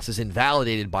chaos is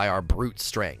invalidated by our brute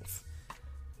strength.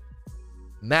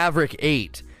 Maverick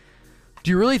 8.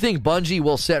 Do you really think Bungie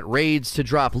will set raids to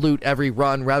drop loot every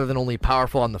run rather than only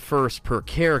powerful on the first per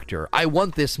character? I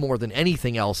want this more than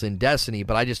anything else in Destiny,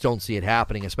 but I just don't see it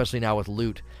happening, especially now with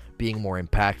loot being more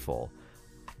impactful.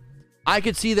 I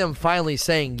could see them finally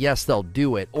saying, yes, they'll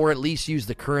do it, or at least use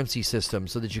the currency system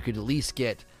so that you could at least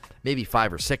get maybe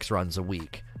 5 or 6 runs a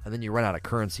week, and then you run out of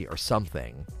currency or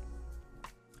something.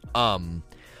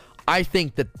 I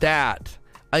think that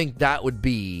would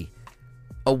be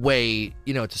a way,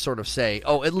 to sort of say,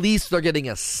 oh, at least they're getting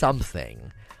us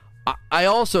something. I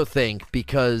also think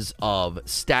because of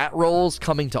stat rolls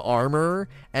coming to armor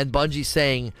and Bungie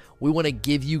saying, we want to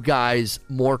give you guys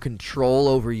more control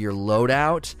over your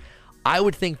loadout, I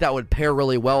would think that would pair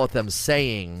really well with them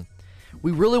saying,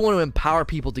 we really want to empower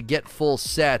people to get full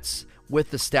sets with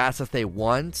the stats that they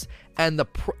want, and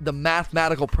the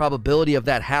mathematical probability of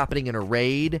that happening in a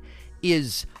raid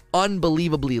is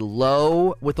unbelievably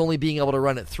low with only being able to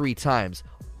run it 3 times.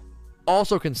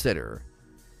 Also consider,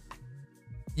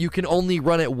 you can only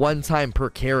run it 1 time per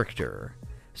character.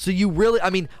 So you really,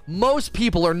 most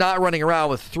people are not running around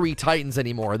with 3 Titans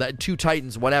anymore. 2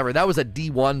 Titans, whatever. That was a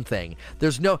D1 thing.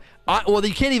 There's no, well,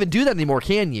 you can't even do that anymore,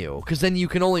 can you? Because then you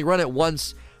can only run it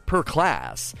once per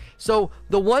class. So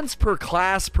the once per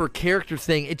class per character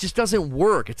thing, it just doesn't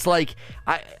work. It's like,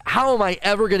 how am I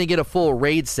ever going to get a full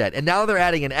raid set? And now they're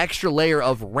adding an extra layer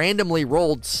of randomly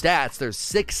rolled stats. There's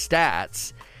 6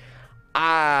 stats.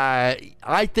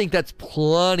 I think that's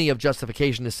plenty of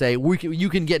justification to say you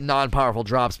can get non-powerful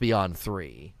drops beyond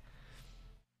 3.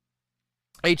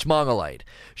 H. Mongolite.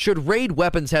 Should raid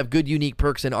weapons have good unique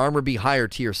perks and armor be higher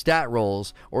tier stat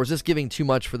rolls, or is this giving too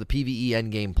much for the PvE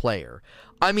endgame player?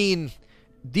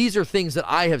 These are things that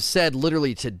I have said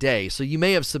literally today, so you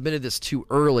may have submitted this too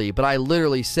early, but I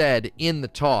literally said in the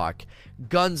talk,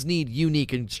 guns need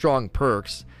unique and strong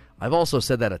perks. I've also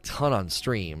said that a ton on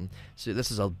stream, so this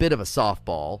is a bit of a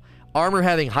softball. Armor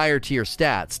having higher tier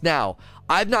stats. Now,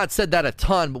 I've not said that a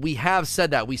ton, but we have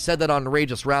said that. We said that on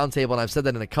Rageous Roundtable, and I've said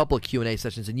that in a couple of Q&A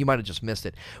sessions, and you might have just missed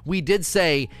it. We did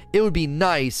say it would be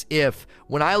nice if,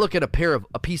 when I look at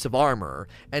a piece of armor,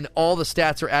 and all the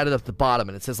stats are added up at the bottom,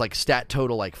 and it says like stat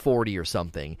total like 40 or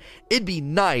something, it'd be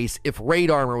nice if raid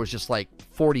armor was just like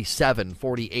 47,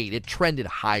 48. It trended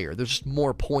higher. There's just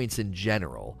more points in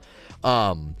general.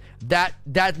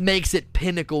 That makes it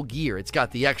pinnacle gear. It's got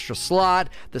the extra slot,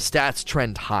 the stats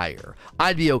trend higher.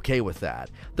 I'd be okay with that.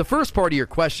 The first part of your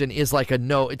question is like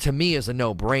to me is a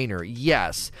no-brainer.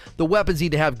 Yes, the weapons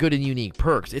need to have good and unique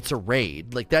perks. It's a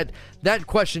raid. Like that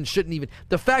question shouldn't even,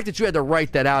 the fact that you had to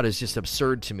write that out is just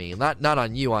absurd to me. Not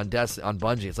on you, on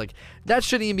Bungie. It's like, that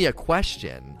shouldn't even be a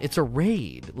question. It's a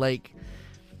raid. Like,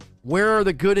 where are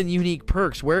the good and unique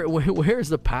perks? Where's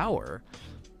the power?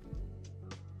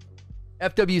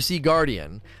 FWC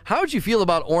Guardian, how would you feel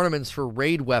about ornaments for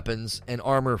raid weapons and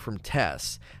armor from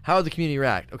TES? How would the community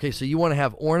react? Okay, so you want to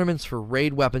have ornaments for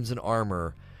raid weapons and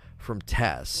armor from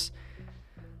TES.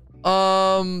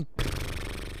 K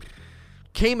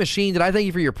Machine, did I thank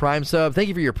you for your Prime sub? Thank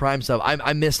you for your Prime sub.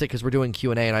 I missed it because we're doing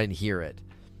Q&A and I didn't hear it.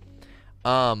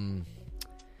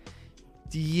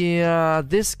 Yeah,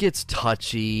 this gets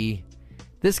touchy.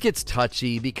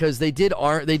 Because they did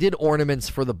ornaments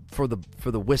for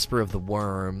the Whisper of the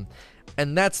Worm,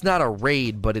 and that's not a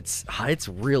raid, but it's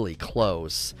really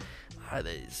close.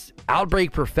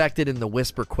 Outbreak Perfected and the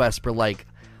Whisper Quest were like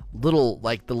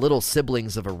the little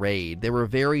siblings of a raid. They were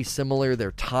very similar.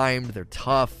 They're timed. They're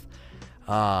tough.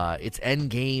 It's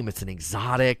end game. It's an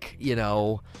exotic,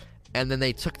 and then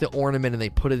they took the ornament and they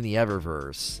put it in the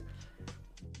Eververse.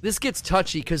 This gets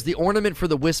touchy because the ornament for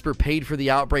the Whisper paid for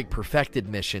the Outbreak Perfected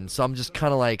mission, so I'm just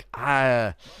kind of like,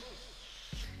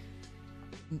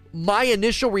 my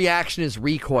initial reaction is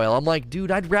recoil. I'm like,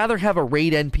 dude, I'd rather have a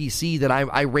raid NPC that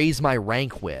I raise my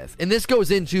rank with. And this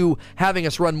goes into having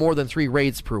us run more than 3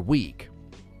 raids per week.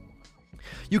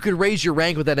 You could raise your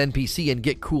rank with that NPC and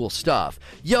get cool stuff.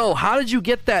 Yo, how did you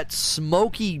get that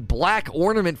smoky black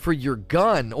ornament for your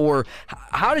gun? Or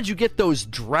how did you get those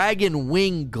dragon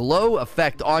wing glow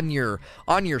effect on your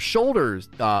shoulders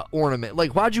ornament?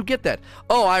 Like, why'd you get that?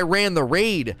 Oh, I ran the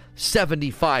raid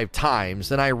 75 times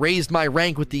and I raised my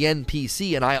rank with the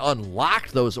NPC and I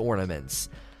unlocked those ornaments.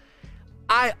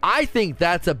 I think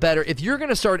that's a better, if you're going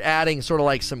to start adding sort of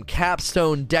like some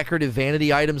capstone decorative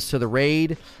vanity items to the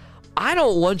raid, I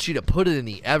don't want you to put it in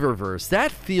the Eververse.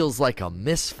 That feels like a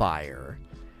misfire.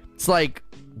 It's like,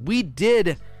 we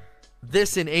did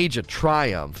this in Age of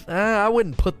Triumph. I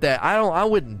wouldn't put that. I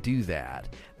wouldn't do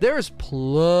that. There's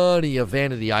plenty of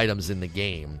vanity items in the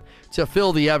game to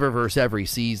fill the Eververse every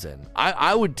season.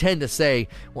 I would tend to say,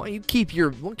 why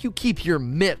don't you keep your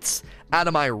mitts out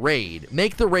of my raid?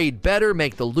 Make the raid better,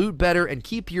 make the loot better, and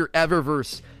keep your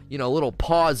Eververse, little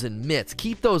paws and mitts.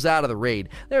 Keep those out of the raid.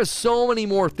 There's so many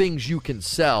more things you can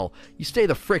sell. You stay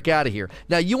the frick out of here.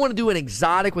 Now, you want to do an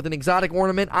exotic with an exotic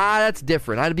ornament? That's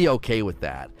different. I'd be okay with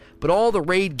that. But all the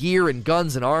raid gear and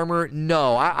guns and armor,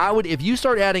 no. I would, if you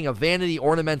start adding a vanity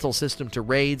ornamental system to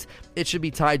raids, it should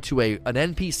be tied to an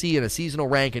NPC and a seasonal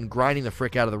rank and grinding the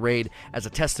frick out of the raid as a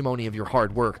testimony of your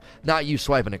hard work, not you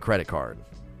swiping a credit card.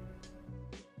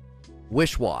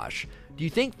 Wishwash. Do you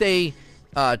think they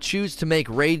choose to make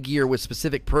raid gear with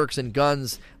specific perks and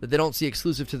guns that they don't see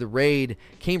exclusive to the raid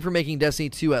came from making Destiny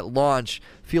 2 at launch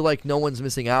feel like no one's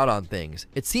missing out on things?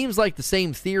 It seems like the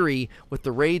same theory with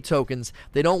the raid tokens.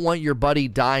 They don't want your buddy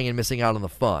dying and missing out on the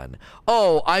fun.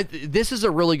 This is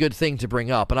a really good thing to bring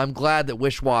up, and I'm glad that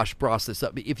Wishwash brought this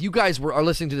up. If you guys are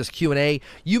listening to this Q&A,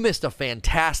 you missed a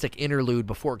fantastic interlude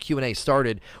before Q&A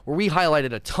started where we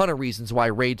highlighted a ton of reasons why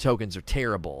raid tokens are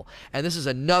terrible. And this is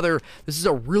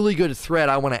a really good thread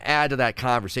I want to add to that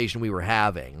conversation we were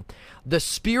having. The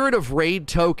spirit of raid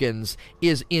tokens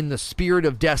is in the spirit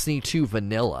of Destiny 2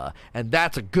 vanilla, and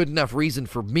that's a good enough reason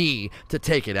for me to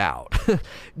take it out.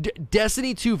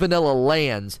 Destiny 2 vanilla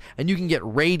lands, and you can get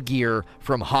raid gear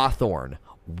from Hawthorne.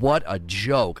 What a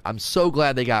joke. I'm so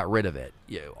glad they got rid of it.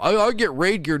 I get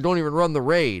raid gear, don't even run the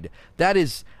raid. That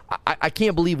is, I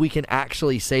can't believe we can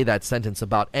actually say that sentence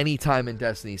about any time in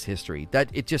Destiny's history.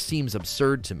 It just seems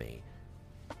absurd to me.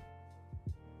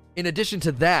 In addition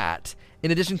to that,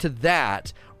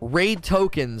 raid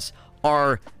tokens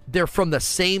they're from the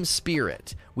same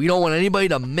spirit. We don't want anybody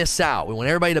to miss out. We want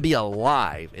everybody to be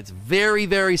alive. It's very,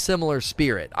 very similar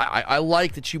spirit. I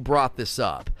like that you brought this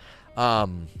up.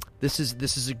 This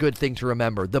is a good thing to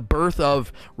remember. The birth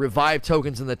of Revive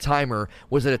tokens in the timer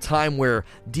was at a time where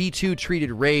D2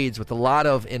 treated raids with a lot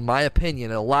of, in my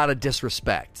opinion, a lot of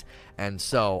disrespect. And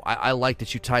so I like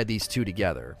that you tied these two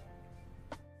together.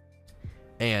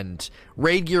 And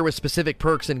raid gear with specific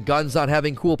perks and guns not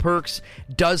having cool perks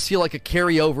does feel like a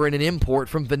carryover and an import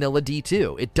from vanilla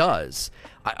D2. It does.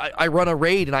 I run a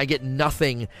raid and I get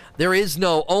nothing. There is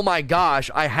no, oh my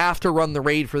gosh, I have to run the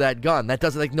raid for that gun. That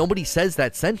doesn't, like, nobody says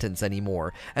that sentence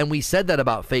anymore. And we said that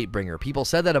about Fatebringer. People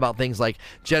said that about things like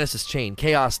Genesis Chain,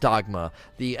 Chaos Dogma,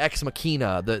 the Ex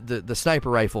Machina, the sniper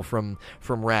rifle from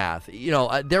Wrath. You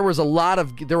know, there were a lot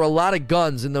of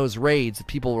guns in those raids that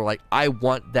people were like, I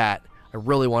want that. I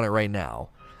really want it right now.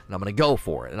 And I'm going to go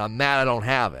for it. And I'm mad I don't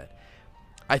have it.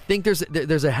 I think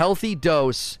there's a healthy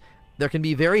dose. There can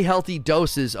be very healthy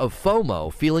doses of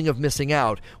FOMO, feeling of missing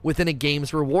out, within a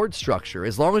game's reward structure.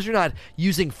 As long as you're not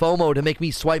using FOMO to make me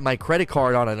swipe my credit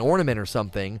card on an ornament or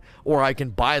something, or I can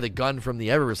buy the gun from the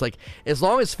Eververse. Like, as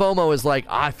long as FOMO is like,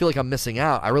 I feel like I'm missing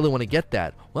out, I really want to get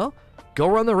that. Well, go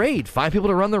run the raid. Find people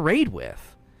to run the raid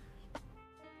with.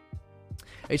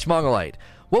 H. Mongolite.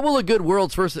 What will a good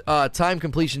world's first time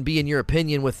completion be in your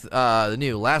opinion with the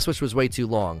new? Last Wish was way too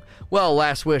long. Well,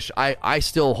 Last Wish, I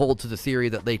still hold to the theory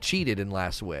that they cheated in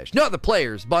Last Wish. No, the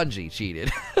players, Bungie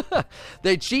cheated.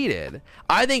 They cheated.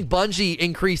 I think Bungie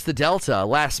increased the delta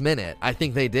last minute. I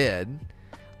think they did.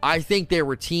 I think there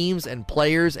were teams and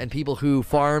players and people who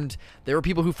farmed. There were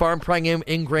people who farmed prime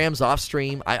engrams off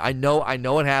stream. I know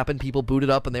it happened. People booted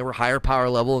up and they were higher power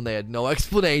level and they had no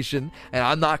explanation. And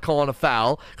I'm not calling a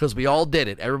foul because we all did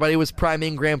it. Everybody was prime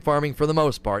engram farming for the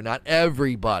most part. Not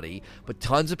everybody, but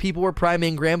tons of people were prime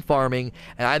engram farming.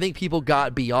 And I think people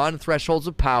got beyond thresholds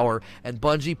of power. And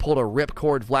Bungie pulled a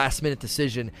ripcord last minute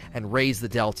decision and raised the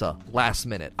delta last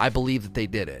minute. I believe that they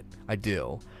did it. I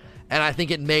do. And I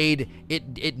think it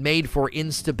made for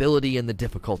instability in the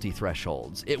difficulty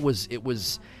thresholds.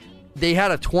 They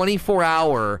had a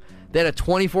 24-hour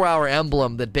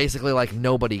emblem that basically like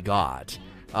nobody got.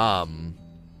 Yeah,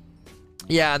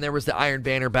 and there was the Iron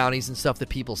Banner bounties and stuff that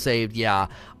people saved. Yeah,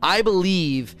 I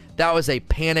believe that was a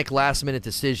panic last minute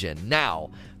decision. Now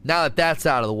that that's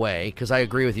out of the way, because I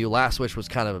agree with you, Last Wish was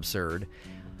kind of absurd.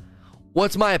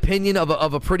 What's my opinion of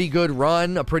a pretty good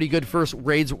run, a pretty good first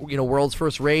raids, world's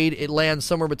first raid? It lands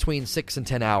somewhere between 6 and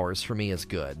 10 hours for me is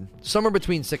good. Somewhere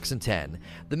between 6 and 10.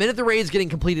 The minute the raid's getting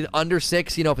completed under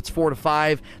 6, if it's 4 to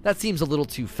 5, that seems a little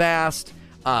too fast.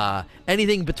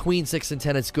 Anything between 6 and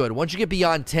 10 is good. Once you get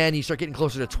beyond 10, you start getting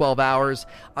closer to 12 hours.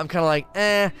 I'm kind of like,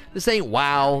 this ain't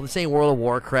WoW, this ain't World of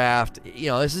Warcraft.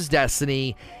 This is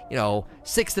Destiny.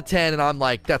 6 to 10, and I'm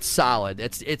like, that's solid.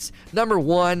 It's number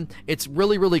one. It's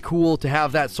really, really cool to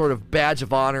have that sort of badge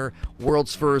of honor,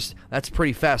 world's first. That's a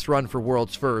pretty fast run for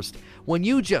world's first. When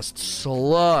you just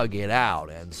slug it out,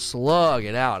 and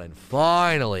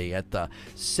finally at the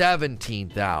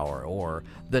 17th hour or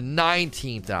the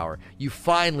 19th hour, you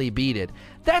finally beat it.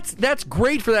 That's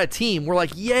great for that team. We're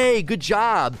like, yay, good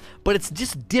job. But it's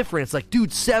just different. It's like, dude,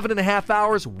 7.5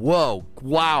 hours? Whoa,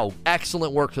 wow,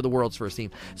 excellent work to the world's first team.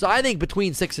 So I think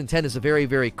between 6 and 10 is a very,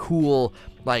 very cool,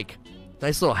 nice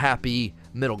little happy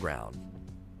middle ground.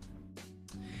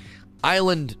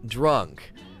 Island Drunk.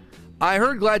 I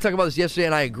heard Glad talk about this yesterday,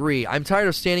 and I agree. I'm tired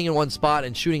of standing in one spot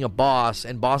and shooting a boss,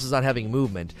 and bosses not having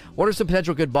movement. What are some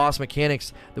potential good boss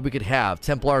mechanics that we could have?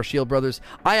 Templar, Shield Brothers.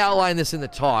 I outlined this in the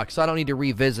talk, so I don't need to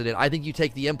revisit it. I think you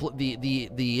take the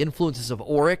influences of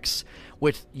Oryx,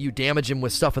 which you damage him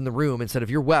with stuff in the room instead of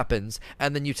your weapons,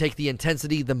 and then you take the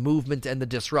intensity, the movement, and the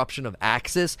disruption of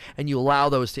Axis, and you allow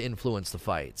those to influence the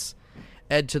fights.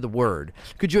 Ed to the word.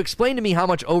 Could you explain to me how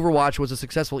much Overwatch was a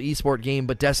successful esport game,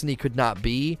 but Destiny could not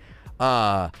be?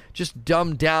 Just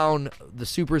dumb down the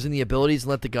supers and the abilities and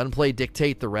let the gunplay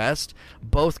dictate the rest.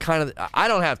 Both kind of. I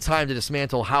don't have time to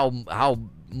dismantle how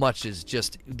much is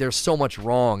just. There's so much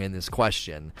wrong in this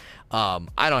question.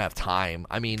 I don't have time.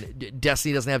 I mean,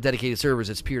 Destiny doesn't have dedicated servers.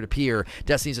 It's peer-to-peer.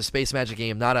 Destiny's a space magic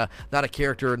game, not a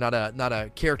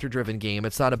character-driven game.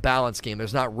 It's not a balanced game.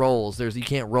 There's not roles. You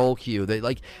can't role queue.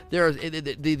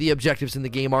 The objectives in the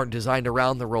game aren't designed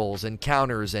around the roles and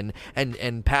counters and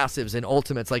passives and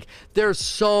ultimates. Like, there's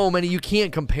so many. You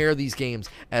can't compare these games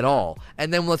at all.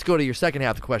 And then let's go to your second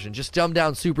half of the question. Just dumb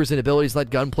down supers and abilities, let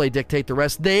gunplay dictate the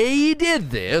rest. They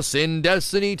did this in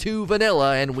Destiny 2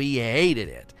 Vanilla, and we hated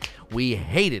it.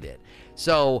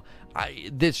 So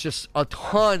there's just a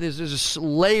ton. There's just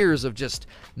layers of just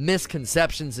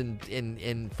misconceptions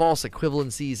and false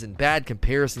equivalencies and bad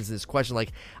comparisons in this question.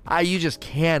 Like, you just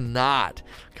cannot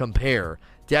compare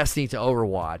Destiny to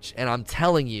Overwatch. And I'm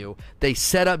telling you, they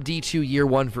set up D2 year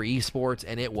one for esports,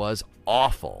 and it was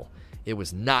awful. It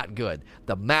was not good.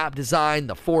 The map design,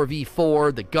 the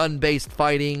 4v4, the gun-based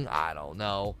fighting, I don't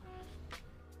know.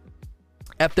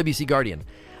 FWC Guardian.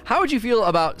 How would you feel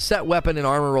about set weapon and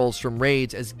armor rolls from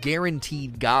raids as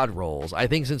guaranteed god rolls? I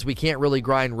think since we can't really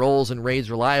grind rolls and raids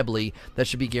reliably, that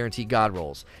should be guaranteed god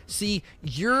rolls. See,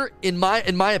 you're in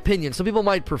my opinion, some people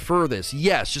might prefer this.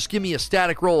 Yes, just give me a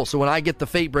static roll so when I get the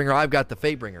Fatebringer, I've got the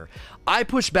Fatebringer. I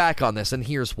push back on this, and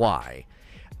here's why.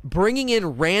 Bringing in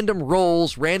random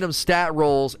rolls, random stat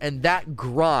rolls, and that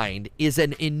grind is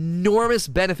an enormous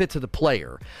benefit to the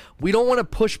player. We don't want to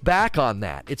push back on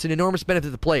that. It's an enormous benefit to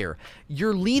the player.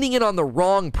 You're leaning in on the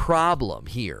wrong problem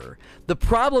here. The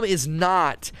problem is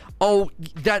not,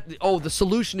 the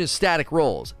solution is static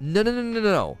rolls.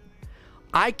 No.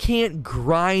 I can't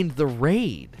grind the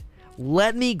raid.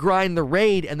 Let me grind the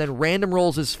raid, and then random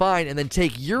rolls is fine, and then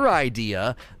take your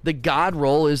idea. The god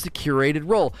roll is the curated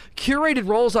roll. Curated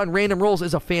rolls on random rolls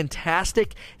is a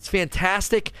fantastic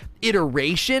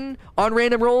iteration on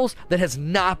random rolls that has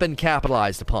not been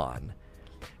capitalized upon.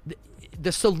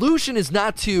 The solution is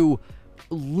not to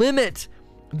limit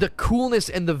the coolness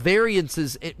and the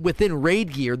variances within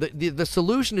raid gear. The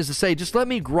solution is to say, just let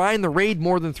me grind the raid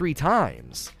more than 3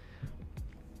 times.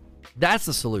 That's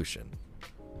the solution.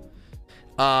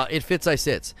 It fits, I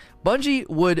sits. Bungie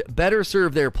would better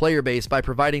serve their player base by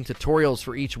providing tutorials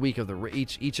for each week of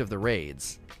each of the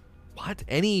raids. What?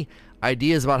 Any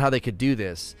ideas about how they could do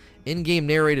this? In-game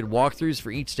narrated walkthroughs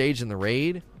for each stage in the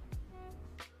raid?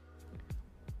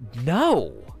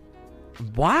 No.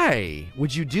 Why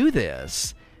would you do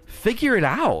this? Figure it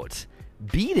out.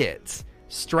 Beat it.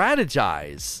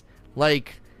 Strategize.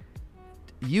 Like,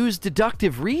 use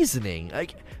deductive reasoning.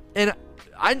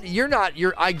 I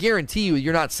guarantee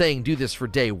you're not saying do this for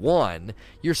day 1.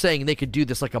 You're saying they could do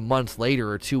this like a month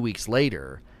later or 2 weeks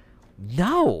later.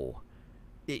 No.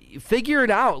 Figure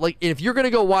it out. Like, if you're going to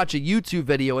go watch a YouTube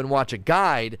video and watch a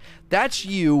guide, that's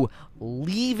you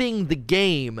leaving the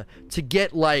game to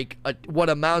get like what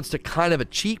amounts to kind of a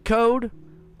cheat code,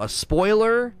 a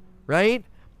spoiler, right?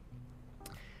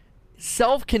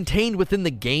 Self-contained within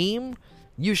the game,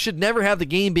 you should never have the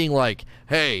game being like,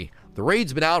 hey, the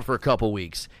raid's been out for a couple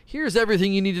weeks. Here's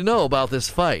everything you need to know about this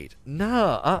fight.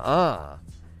 Nah,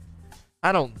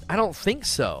 I don't think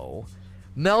so.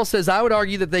 Mel says, I would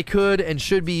argue that they could and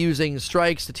should be using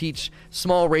strikes to teach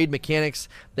small raid mechanics.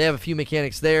 They have a few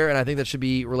mechanics there, and I think that should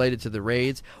be related to the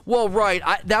raids. Well, right.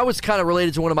 That was kind of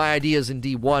related to one of my ideas in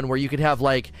D1, where you could have,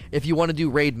 like, if you want to do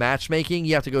raid matchmaking,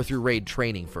 you have to go through raid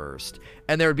training first.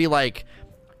 And there would be, like,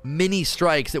 mini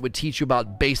strikes that would teach you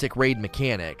about basic raid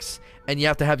mechanics, and you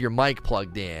have to have your mic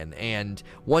plugged in, and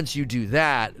once you do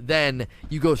that, then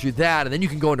you go through that, and then you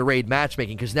can go into raid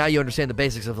matchmaking, because now you understand the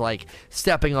basics of, like,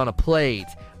 stepping on a plate,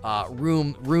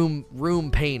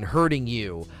 room pain hurting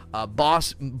you,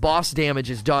 boss damage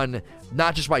is done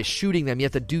not just by shooting them, you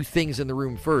have to do things in the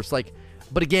room first, like.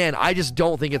 But again, I just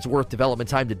don't think it's worth development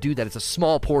time to do that. It's a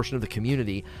small portion of the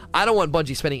community. I don't want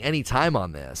Bungie spending any time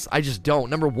on this. I just don't.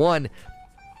 Number one,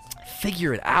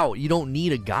 figure it out. You don't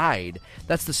need a guide.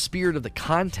 That's the spirit of the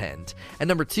content. And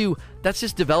number two, that's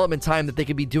just development time that they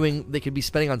could be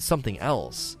spending on something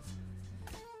else.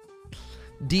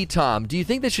 D-Tom, do you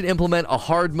think they should implement a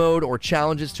hard mode or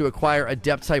challenges to acquire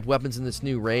adept type weapons in this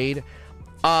new raid?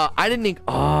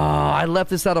 I left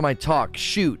this out of my talk.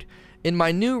 Shoot. In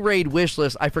my new raid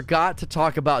wishlist, I forgot to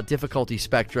talk about difficulty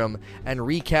spectrum and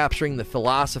recapturing the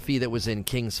philosophy that was in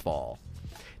King's Fall.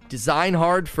 Design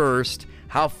hard first.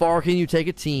 How far can you take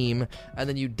a team? And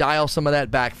then you dial some of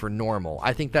that back for normal.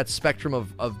 I think that spectrum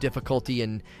of difficulty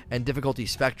and difficulty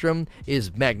spectrum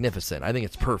is magnificent. I think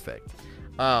it's perfect.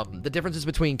 The differences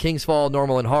between King's Fall,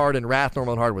 normal and hard, and Wrath,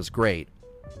 normal and hard was great.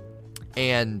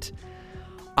 And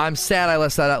I'm sad I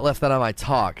left that on my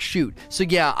talk. Shoot. So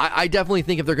yeah, I definitely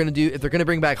think if they're gonna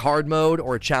bring back hard mode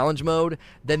or a challenge mode,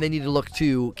 then they need to look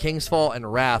to King's Fall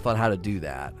and Wrath on how to do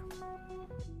that.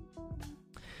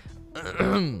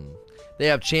 They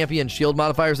have champion shield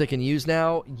modifiers they can use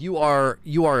now. You are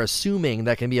assuming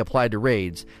that can be applied to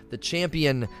raids. The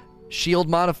champion shield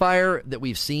modifier that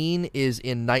we've seen is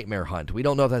in Nightmare Hunt. We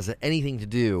don't know if that has anything to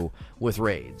do with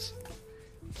raids.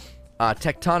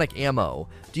 Tectonic ammo.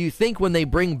 Do you think when they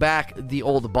bring back the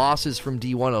old bosses from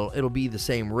D1, it'll be the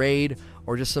same raid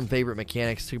or just some favorite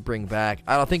mechanics to bring back?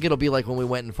 I don't think it'll be like when we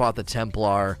went and fought the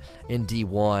Templar in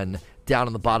D1 down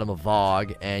in the bottom of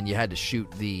Vogue and you had to shoot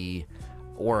the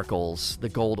oracles, the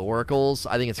gold oracles.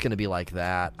 I think it's going to be like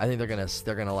that. I think they're going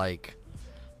to like,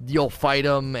 you'll fight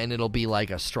them and it'll be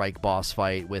like a strike boss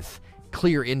fight with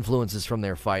clear influences from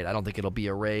their fight. I don't think it'll be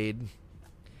a raid.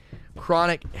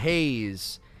 Chronic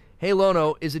Haze. Hey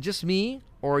Lono, is it just me,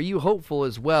 or are you hopeful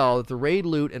as well that the raid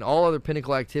loot and all other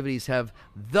Pinnacle activities have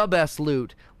the best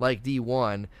loot like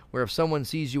D1, where if someone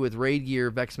sees you with raid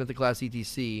gear, Vex Mythoclast,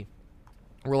 etc.,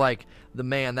 We're like, the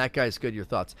man, that guy's good. Your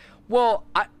thoughts? Well,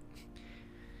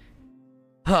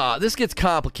 this gets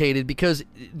complicated because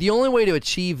the only way to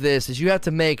achieve this is you have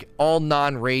to make all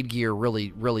non-raid gear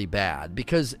really, really bad.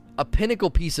 Because a pinnacle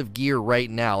piece of gear right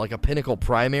now, like a pinnacle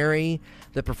primary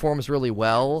that performs really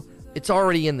well, it's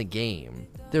already in the game.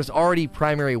 There's already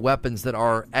primary weapons that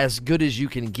are as good as you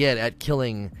can get at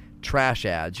killing trash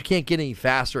ads. You can't get any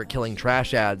faster at killing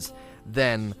trash ads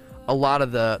than a lot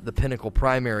of the pinnacle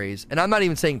primaries. And I'm not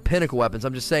even saying pinnacle weapons.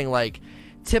 I'm just saying like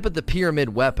tip of the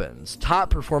pyramid weapons. Top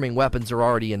performing weapons are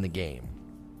already in the game.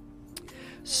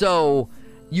 So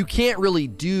you can't really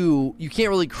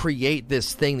create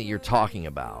this thing that you're talking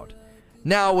about.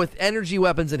 Now, with energy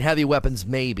weapons and heavy weapons,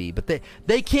 maybe, but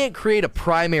they can't create a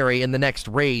primary in the next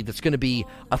raid that's going to be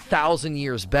 1,000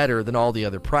 years better than all the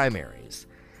other primaries.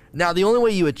 Now, the only way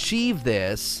you achieve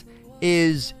this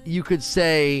is you could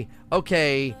say,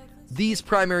 okay, these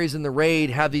primaries in the raid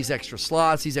have these extra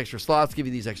slots. These extra slots give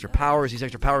you these extra powers. These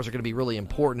extra powers are going to be really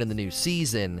important in the new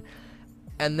season.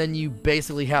 And then you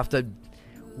basically have to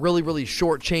really, really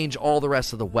shortchange all the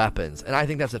rest of the weapons. And I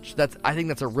think that's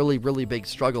a really, really big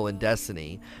struggle in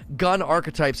Destiny. Gun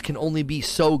archetypes can only be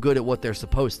so good at what they're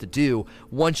supposed to do.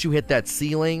 Once you hit that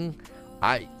ceiling,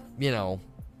 they're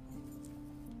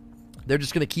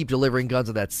just going to keep delivering guns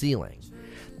at that ceiling.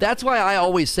 That's why I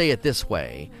always say it this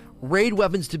way. Raid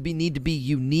weapons need to be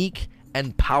unique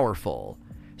and powerful.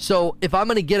 So if I'm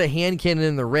going to get a hand cannon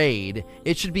in the raid,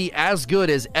 it should be as good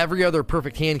as every other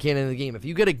perfect hand cannon in the game. If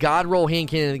you get a god roll hand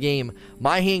cannon in the game,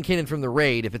 my hand cannon from the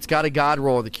raid, if it's got a god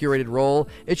roll or the curated roll,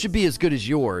 it should be as good as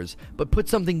yours, but put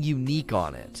something unique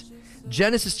on it.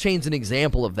 Genesis Chain's an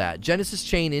example of that. Genesis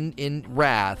Chain in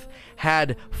Wrath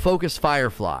had Focus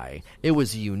Firefly. It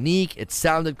was unique, it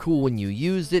sounded cool when you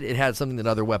used it, it had something that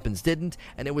other weapons didn't,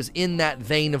 and it was in that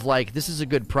vein of like, this is a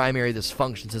good primary, this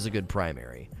functions as a good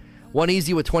primary. One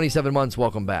Easy with 27 months,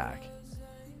 welcome back.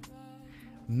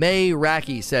 May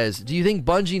Racky says, do you think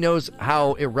Bungie knows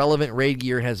how irrelevant raid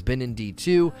gear has been in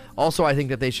D2? Also, I think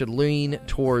that they should lean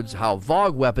towards how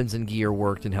VOG weapons and gear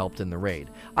worked and helped in the raid.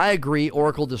 I agree,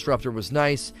 Oracle Disruptor was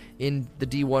nice in the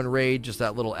D1 raid, just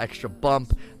that little extra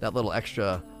bump, that little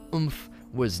extra oomph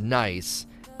was nice.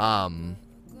 I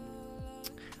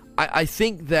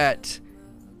think that,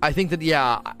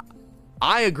 yeah,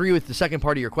 I agree with the second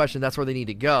part of your question. That's where they need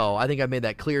to go. I think I made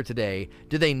that clear today.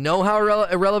 Do they know how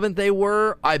irrelevant they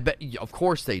were? I bet, of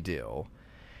course they do.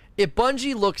 If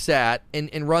Bungie looks at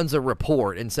and runs a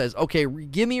report and says, okay,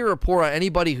 give me a report on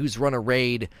anybody who's run a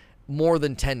raid more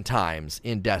than 10 times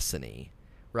in Destiny,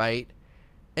 right?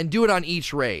 And do it on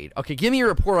each raid. Okay, give me a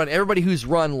report on everybody who's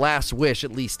run Last Wish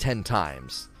at least 10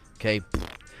 times. Okay,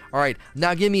 all right,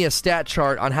 now give me a stat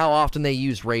chart on how often they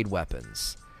use raid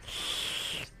weapons.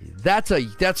 That's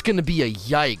going to be a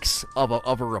yikes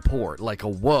of a report, like a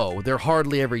whoa, they're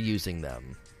hardly ever using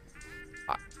them.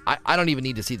 I don't even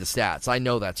need to see the stats. I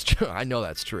know that's true. I know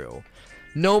that's true.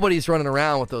 Nobody's running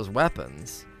around with those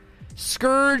weapons.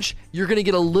 Scourge, you're going to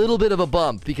get a little bit of a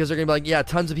bump because they're going to be like, yeah,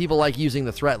 tons of people like using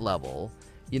the threat level.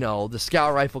 You know, the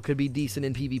scout rifle could be decent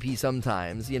in PvP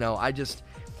sometimes. You know,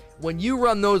 when you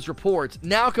run those reports,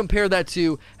 now compare that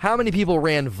to how many people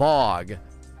ran VOG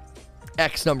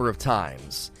X number of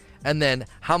times, and then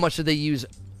how much did they use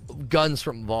guns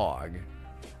from VOG?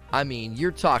 I mean,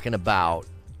 you're talking about,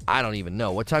 I don't even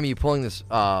know. What time are you pulling this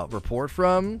report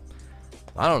from?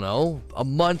 I don't know, a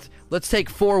month. Let's take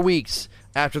 4 weeks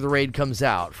after the raid comes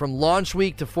out. From launch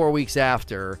week to 4 weeks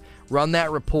after, run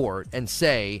that report and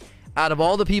say, out of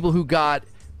all the people who got,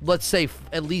 let's say,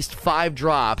 at least 5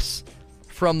 drops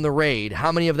from the raid,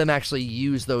 how many of them actually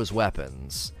use those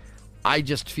weapons? I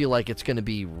just feel like it's going to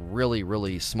be really,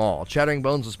 really small. Chattering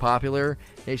Bones was popular.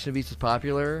 Nation of Beasts was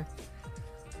popular.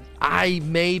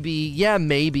 Maybe,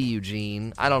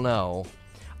 Eugene. I don't know.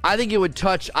 I think it would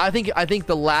touch, I think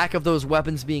the lack of those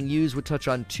weapons being used would touch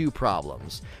on 2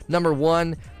 problems. Number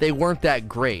 1, they weren't that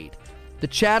great. The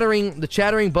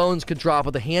Chattering Bones could drop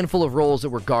with a handful of rolls that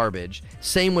were garbage.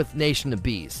 Same with Nation of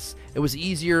Beasts. It was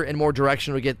easier and more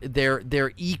directional to get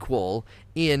their equal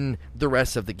in the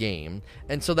rest of the game.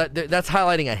 And so that's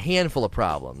highlighting a handful of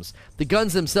problems. The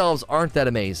guns themselves aren't that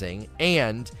amazing,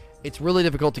 and it's really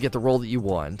difficult to get the roll that you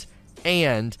want,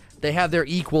 and they have their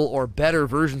equal or better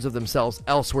versions of themselves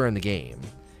elsewhere in the game.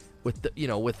 With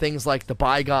with things like the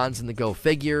Bygones and the Go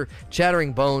Figure,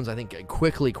 Chattering Bones I think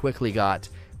quickly got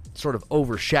sort of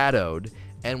overshadowed,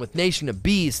 and with Nation of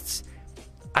Beasts,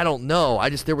 I don't know.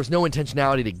 There was no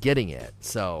intentionality to getting it.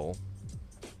 So,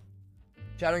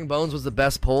 Chattering Bones was the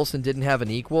best pulse and didn't have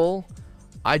an equal.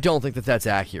 I don't think that that's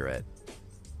accurate.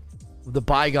 The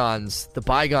Bygones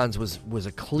was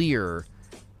a clear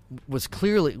was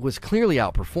clearly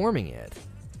outperforming it,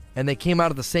 and they came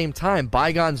out at the same time.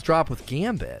 Bygones dropped with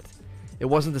Gambit. It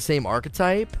wasn't the same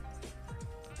archetype.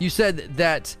 You said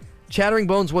that Chattering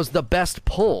Bones was the best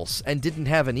pulse and didn't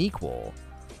have an equal.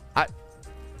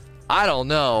 I don't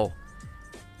know.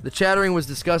 The Chattering was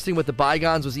disgusting, but the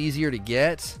Bygones was easier to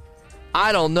get.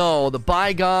 I don't know. The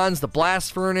Bygones, the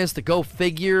Blast Furnace, the Go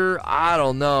Figure, I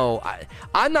don't know.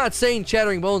 I'm not saying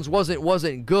Chattering Bones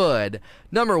wasn't good.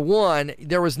 Number one,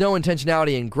 there was no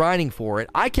intentionality in grinding for it.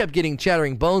 I kept getting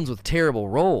Chattering Bones with terrible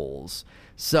rolls.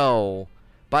 So,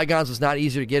 Bygones was not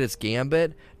easier to get its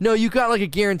Gambit. No, you got like a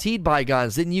guaranteed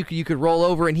Bygones, didn't you? You could roll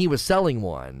over and he was selling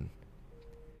one.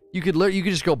 You could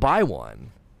just go buy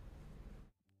one.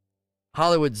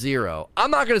 Hollywood Zero.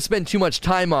 I'm not going to spend too much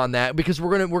time on that because we're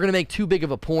going to make too big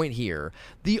of a point here.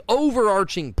 The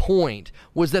overarching point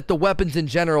was that the weapons in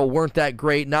general weren't that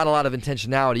great, not a lot of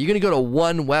intentionality. You're going to go to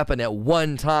one weapon at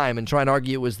one time and try and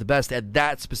argue it was the best at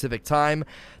that specific time.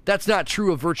 That's not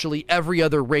true of virtually every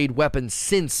other raid weapon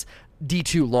since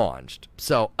D2 launched.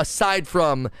 So, aside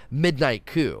from Midnight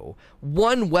Coup,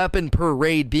 one weapon per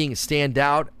raid being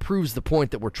standout proves the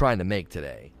point that we're trying to make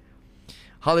today.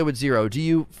 Hollywood Zero, do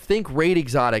you think raid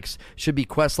exotics should be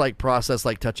quest-like process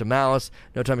like Touch of Malice?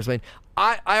 No time to explain.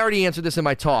 I already answered this in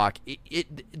my talk.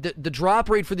 The drop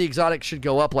rate for the exotic should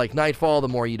go up like Nightfall the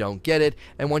more you don't get it,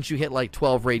 and once you hit like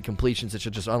 12 raid completions, it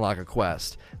should just unlock a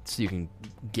quest so you can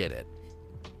get it.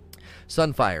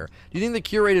 Sunfire, do you think the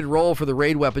curated role for the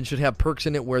raid weapon should have perks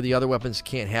in it where the other weapons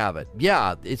can't have it?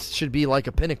 Yeah, it should be like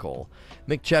a pinnacle.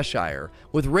 Mick Cheshire,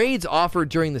 with raids offered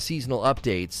during the seasonal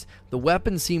updates, the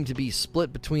weapons seem to be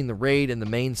split between the raid and the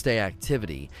mainstay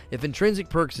activity. If intrinsic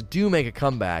perks do make a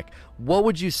comeback, what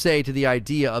would you say to the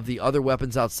idea of the other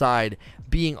weapons outside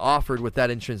being offered with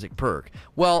that intrinsic perk?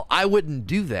 Well, I wouldn't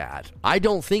do that. I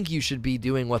don't think you should be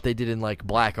doing what they did in like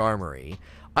Black Armory.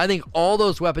 I think all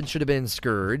those weapons should have been in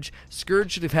Scourge.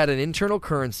 Scourge should have had an internal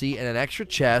currency and an extra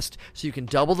chest so you can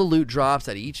double the loot drops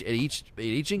at each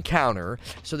encounter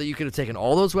so that you could have taken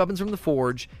all those weapons from the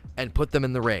Forge and put them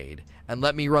in the raid and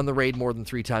let me run the raid more than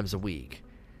 3 times a week.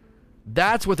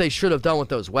 That's what they should have done with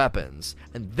those weapons.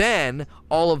 And then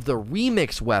all of the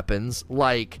remix weapons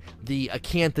like the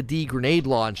Acantha D grenade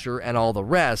launcher and all the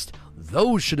rest,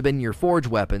 those should have been your Forge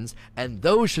weapons, and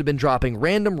those should have been dropping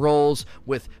random rolls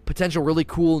with potential really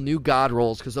cool new god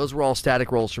rolls because those were all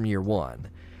static rolls from year one.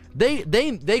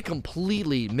 They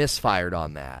completely misfired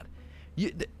on that.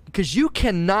 Because you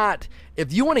cannot,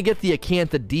 if you want to get the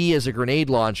Acantha D as a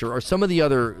grenade launcher or some of the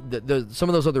other some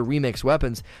of those other remix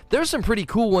weapons, there's some pretty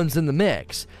cool ones in the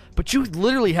mix, but you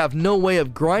literally have no way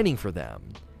of grinding for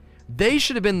them. They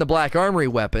should have been the Black Armory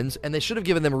weapons, and they should have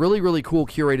given them really, really cool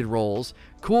curated rolls,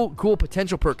 cool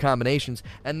potential perk combinations,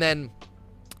 and then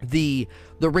the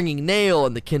Ringing Nail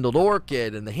and the Kindled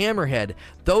Orchid and the Hammerhead,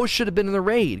 those should have been in the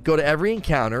raid. Go to every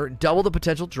encounter, double the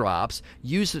potential drops,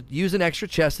 use an extra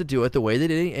chest to do it the way they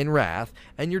did in Wrath,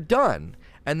 and you're done.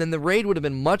 And then the raid would have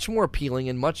been much more appealing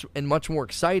and much more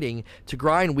exciting to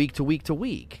grind week to week to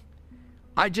week.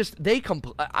 I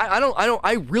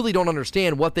really don't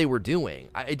understand what they were doing.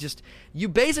 You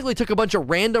basically took a bunch of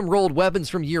random rolled weapons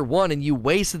from year one and you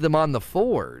wasted them on the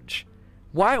Forge.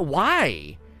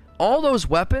 Why? All those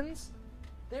weapons?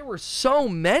 There were so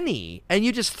many, and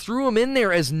you just threw them in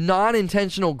there as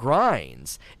non-intentional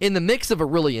grinds in the mix of a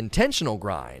really intentional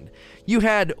grind. You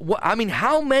had,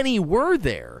 how many were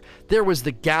there? There was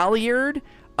the Galliard.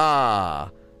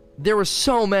 There were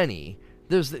so many.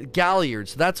 There's the Galliard,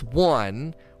 so that's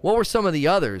one. What were some of the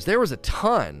others? There was a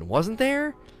ton, wasn't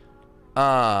there?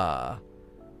 The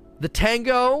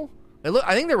Tango.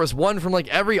 I think there was one from like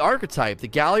every archetype. The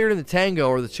Galliard and the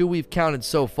Tango are the 2 we've counted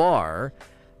so far.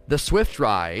 The Swift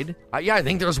Ride. I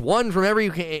think there's one from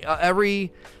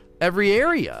every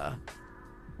area.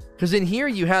 Because in here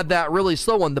you had that really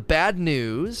slow one. The Bad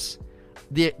News.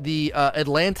 The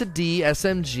Atlanta D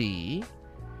SMG.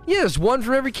 Yeah, there's one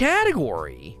from every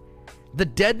category. The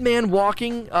Dead Man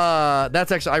Walking,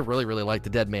 that's actually, I really, really like the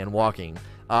Dead Man Walking.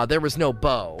 There was no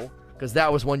bow, because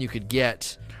that was one you could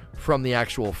get from the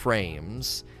actual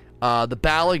frames. The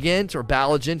Balligant, or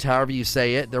Balligant, however you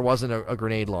say it, there wasn't a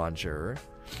grenade launcher.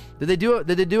 Did they do a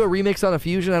remix on a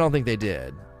fusion? I don't think they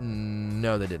did.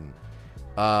 No, they didn't.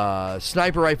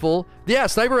 Sniper Rifle. Yeah,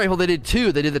 Sniper Rifle, they did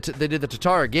too. They did the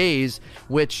Tatara Gaze,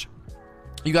 which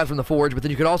you got from the Forge, but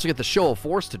then you could also get the Show of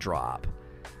Force to drop.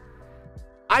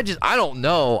 I don't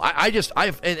know. And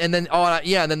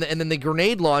then the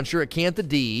grenade launcher, Acantha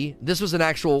D. This was an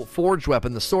actual forged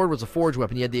weapon. The sword was a forged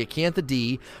weapon. You had the Acantha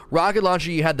D. Rocket launcher,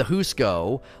 you had the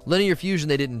Husko. Linear fusion,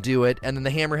 they didn't do it. And then the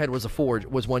Hammerhead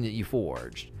was one that you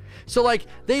forged. So, like,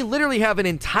 they literally have an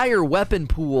entire weapon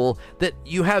pool that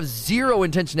you have zero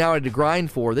intentionality to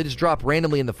grind for. They just drop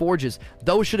randomly in the forges.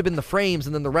 Those should have been the frames,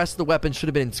 and then the rest of the weapons should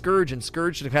have been in Scourge, and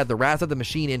Scourge should have had the Wrath of the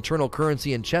Machine internal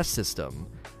currency and chest system.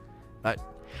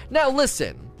 Now,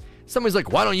 listen. Somebody's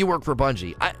like, why don't you work for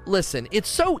Bungie? Listen, it's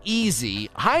so easy.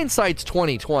 Hindsight's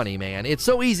 2020, man. It's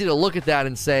so easy to look at that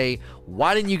and say,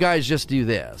 why didn't you guys just do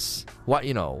this? Why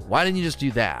didn't you just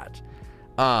do that?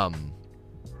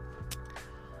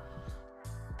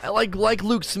 Like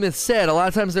Luke Smith said, a lot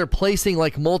of times they're placing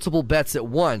like multiple bets at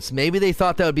once. Maybe they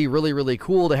thought that would be really, really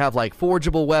cool to have like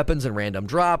forgeable weapons and random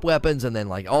drop weapons, and then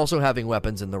like also having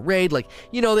weapons in the raid. Like,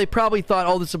 they probably thought,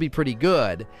 oh, this will be pretty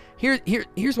good. Here's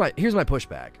my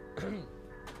pushback.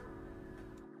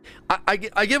 I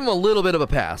give them a little bit of a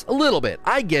pass. A little bit.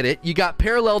 I get it. You got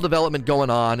parallel development going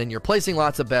on, and you're placing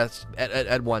lots of bets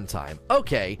at one time.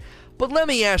 Okay, but let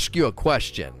me ask you a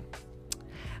question.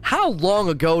 How long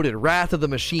ago did Wrath of the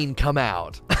Machine come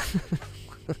out?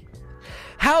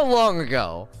 How long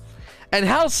ago? And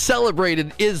how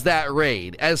celebrated is that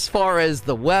raid as far as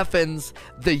the weapons,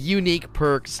 the unique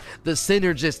perks, the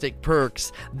synergistic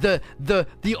perks,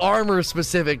 the armor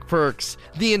specific perks,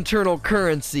 the internal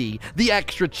currency, the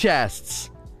extra chests?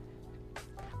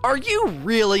 Are you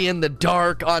really in the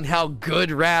dark on how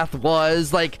good Wrath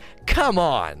was? Like, come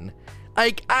on.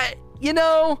 Like, I'm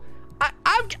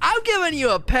giving you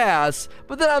a pass,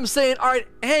 but then I'm saying, all right,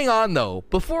 hang on though.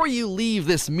 Before you leave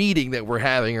this meeting that we're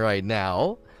having right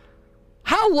now,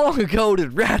 how long ago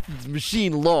did Wrath of the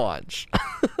Machine launch?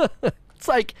 It's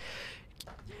like,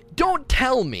 don't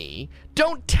tell me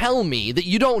that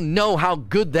you don't know how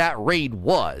good that raid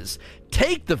was.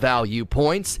 Take the value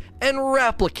points and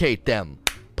replicate them.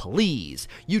 Please.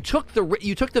 You took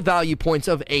the value points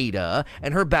of Ada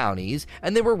and her bounties,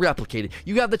 and they were replicated.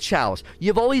 You have the Chalice. You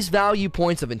have all these value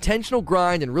points of intentional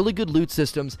grind and really good loot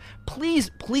systems.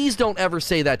 Please don't ever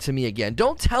say that to me again.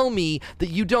 Don't tell me that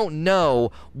you don't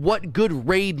know what good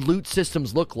raid loot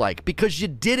systems look like, because you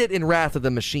did it in Wrath of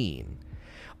the Machine.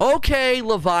 Okay,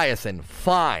 Leviathan,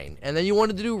 fine. And then you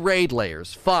wanted to do raid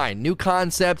layers, fine. New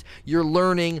concept, you're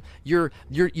learning, you're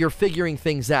figuring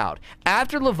things out.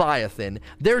 After Leviathan,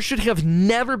 there should have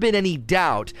never been any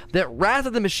doubt that Wrath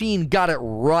of the Machine got it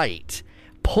right.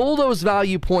 Pull those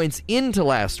value points into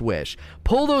Last Wish.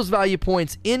 Pull those value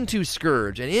points into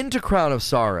Scourge and into Crown of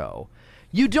Sorrow.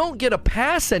 You don't get a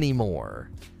pass anymore.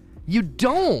 You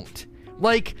don't.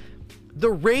 Like,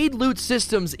 the raid loot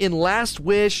systems in Last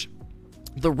Wish,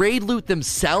 the raid loot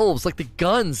themselves, like the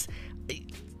guns,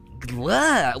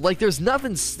 like there just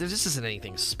isn't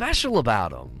anything special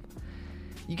about them.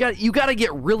 You got to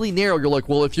get really narrow. You're like,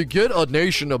 well, if you get a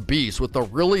Nation of Beasts with a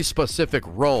really specific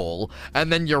role,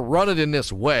 and then you run it in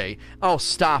this way, oh,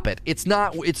 stop it. It's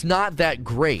not that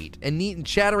great. And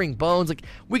Shattering Bones, like,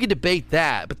 we could debate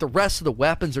that, but the rest of the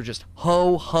weapons are just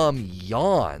ho-hum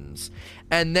yawns.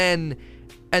 And then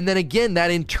again,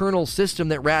 that internal system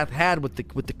that Wrath had with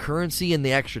the currency and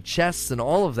the extra chests and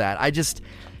all of that,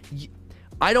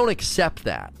 I don't accept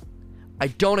that. I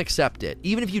don't accept it.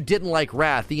 Even if you didn't like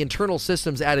Wrath, the internal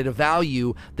systems added a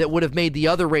value that would have made the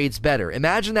other raids better.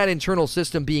 Imagine that internal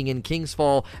system being in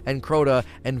Kingsfall and Crota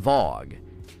and Vogue.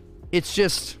 It's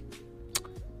just,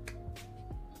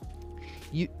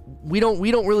 we don't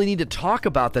really need to talk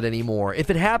about that anymore.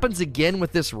 If it happens again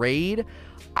with this raid,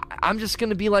 I'm just going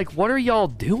to be like, what are y'all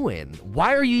doing?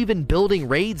 Why are you even building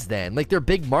raids then? Like, they're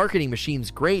big marketing machines,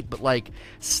 great, but like,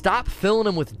 stop filling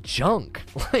them with junk.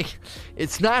 Like,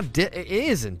 it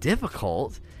isn't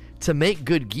difficult to make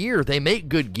good gear. They make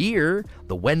good gear.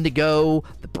 The Wendigo,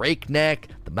 the Breakneck,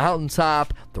 the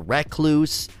Mountaintop, the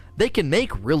Recluse. They can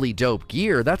make really dope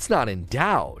gear. That's not in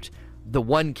doubt. The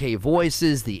 1K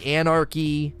Voices, the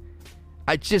Anarchy.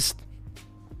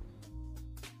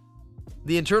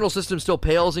 The internal system still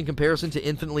pales in comparison to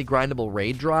infinitely grindable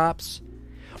raid drops.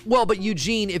 Well, but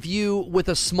Eugene, if you, with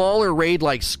a smaller raid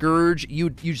like Scourge,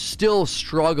 you still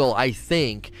struggle, I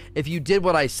think. If you did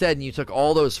what I said and you took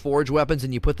all those Forge weapons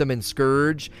and you put them in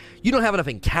Scourge, you don't have enough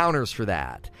encounters for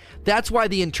that. That's why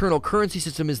the internal currency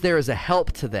system is there as a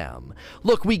help to them.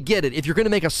 Look, we get it. If you're going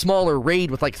to make a smaller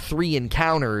raid with like 3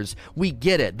 encounters, we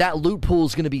get it. That loot pool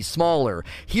is going to be smaller.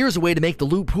 Here's a way to make the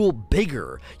loot pool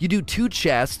bigger. You do 2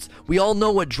 chests. We all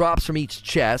know what drops from each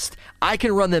chest. I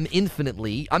can run them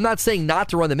infinitely. I'm not saying not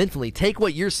to run them infinitely. Take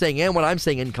what you're saying and what I'm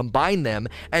saying and combine them,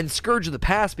 and Scourge of the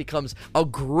Past becomes a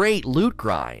great loot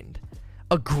grind.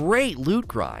 A great loot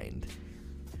grind.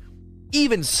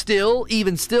 Even still,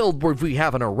 we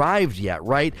haven't arrived yet,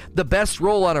 right? The best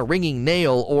roll on a Ringing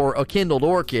Nail or a Kindled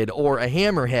Orchid or a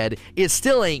Hammerhead, it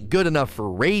still ain't good enough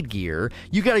for raid gear.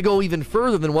 You gotta go even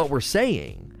further than what we're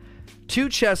saying. 2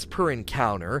 chests per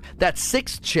encounter. That's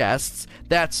 6 chests.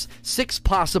 That's 6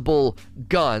 possible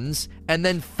guns. And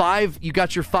then 5, you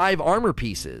got your 5 armor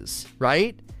pieces,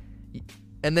 right?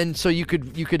 And then so you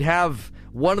could have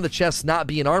one of the chests not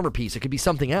be an armor piece. It could be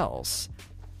something else.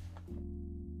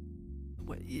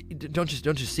 Don't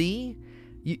you see?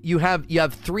 You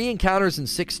have 3 encounters and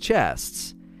 6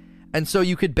 chests. And so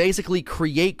you could basically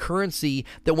create currency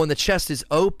that when the chest is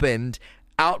opened,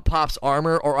 out pops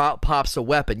armor or out pops a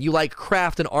weapon. You like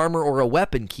craft an armor or a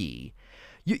weapon key.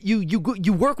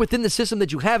 You work within the system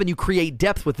that you have and you create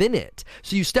depth within it.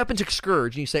 So you step into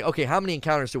Scourge and you say, okay, how many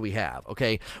encounters do we have?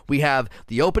 Okay, we have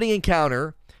the opening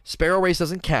encounter. Sparrow Race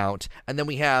doesn't count, and then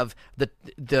we have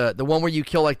the one where you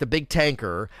kill like the big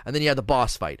tanker, and then you have the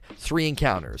boss fight. 3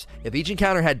 encounters. If each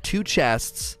encounter had 2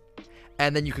 chests,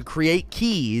 and then you could create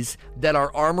keys that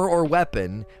are armor or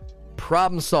weapon,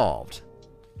 problem solved.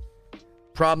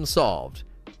 Problem solved.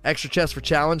 Extra chest for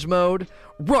challenge mode.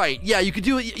 Right, yeah, you could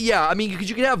do it. Yeah, I mean, you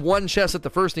could have 1 chest at the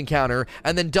first encounter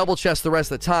and then double chest the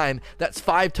rest of the time. That's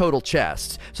 5 total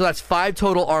chests. So that's 5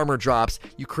 total armor drops.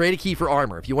 You create a key for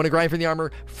armor. If you want to grind for the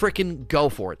armor, frickin' go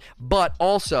for it. But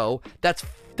also,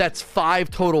 that's 5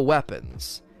 total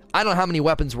weapons. I don't know how many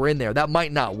weapons were in there. That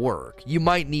might not work. You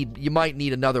might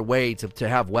need another way to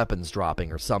have weapons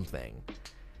dropping or something.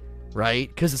 Right?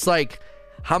 Because it's like,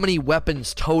 how many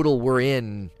weapons total were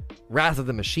in Wrath of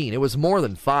the Machine? It was more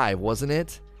than 5, wasn't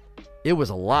it? It was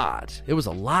a lot. It was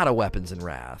a lot of weapons in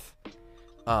Wrath.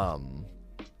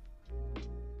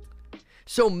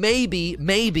 So maybe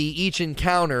each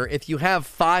encounter, if you have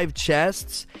 5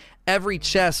 chests, every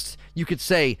chest, you could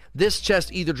say, this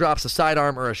chest either drops a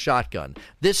sidearm or a shotgun.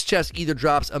 This chest either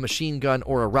drops a machine gun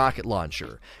or a rocket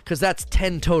launcher. Because that's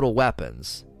 10 total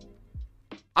weapons.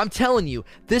 I'm telling you,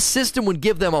 this system would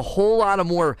give them a whole lot of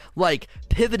more, like,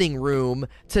 pivoting room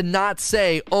to not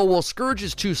say, oh, well, Scourge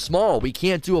is too small. We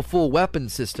can't do a full weapon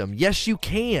system. Yes, you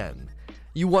can.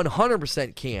 You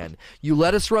 100% can. You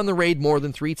let us run the raid more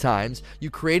than 3 times. You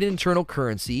create an internal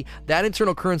currency. That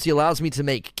internal currency allows me to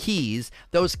make keys.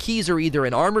 Those keys are either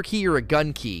an armor key or a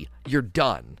gun key. You're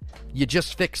done. You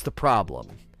just fixed the problem.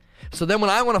 So then when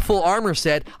I want a full armor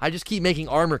set, I just keep making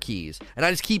armor keys. And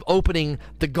I just keep opening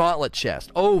the gauntlet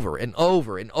chest over and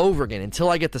over and over again until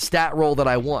I get the stat roll that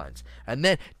I want. And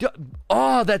then,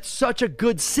 oh, that's such a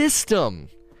good system.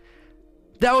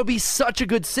 That would be such a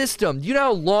good system. Do you know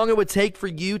how long it would take for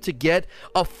you to get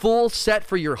a full set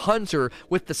for your hunter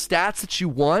with the stats that you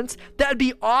want? That'd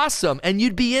be awesome. And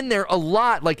you'd be in there a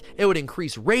lot. Like, it would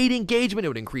increase raid engagement. It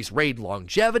would increase raid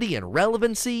longevity and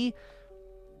relevancy.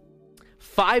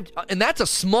 5, and that's a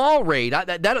small raid.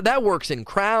 That works in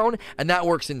Crown, and that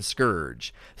works in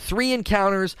Scourge. 3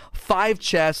 encounters, 5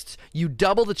 chests. You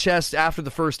double the chest after the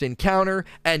first encounter,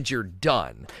 and you're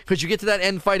done. Because you get to that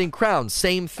end fight in Crown,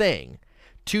 same thing.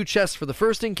 2 chests for the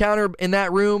first encounter in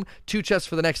that room, 2 chests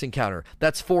for the next encounter.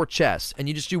 That's 4 chests, and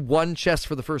you just do 1 chest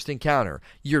for the first encounter.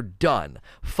 You're done.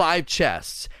 5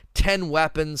 chests, 10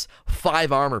 weapons,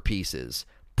 5 armor pieces.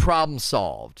 Problem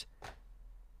solved.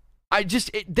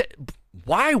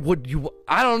 Why would you?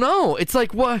 I don't know. It's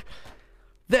like, what?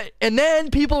 And then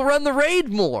people run the raid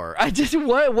more.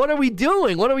 What are we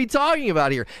doing? What are we talking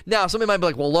about here? Now, somebody might be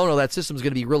like, well, Lono, that system's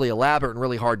going to be really elaborate and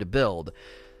really hard to build.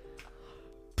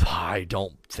 I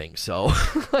don't think so.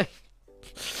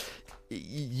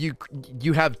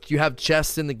 You have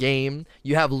chests in the game.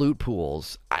 You have loot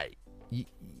pools.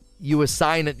 You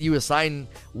assign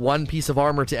 1 piece of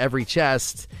armor to every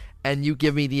chest, and you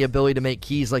give me the ability to make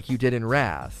keys like you did in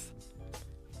Wrath.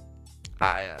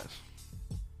 It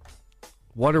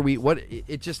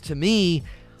just, to me,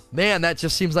 man, that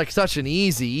just seems like such an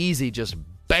easy, just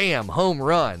bam, home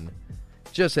run.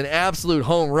 Just an absolute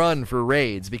home run for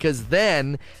raids, because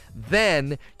then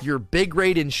your big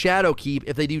raid in Shadowkeep,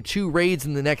 if they do 2 raids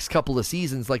in the next couple of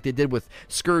seasons like they did with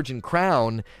Scourge and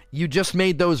Crown, you just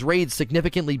made those raids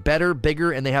significantly better,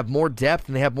 bigger, and they have more depth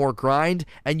and they have more grind,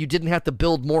 and you didn't have to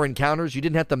build more encounters. You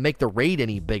didn't have to make the raid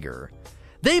any bigger.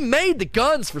 They made the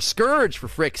guns for Scourge, for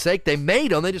frick's sake. They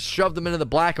made them. They just shoved them into the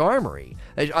Black Armory.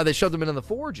 They shoved them into the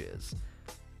forges.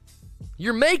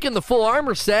 You're making the full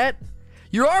armor set.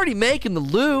 You're already making the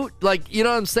loot. Like, you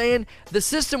know what I'm saying? The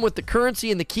system with the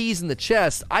currency and the keys and the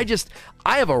chests, I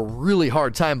have a really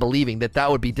hard time believing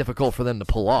that would be difficult for them to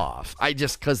pull off.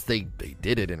 Because they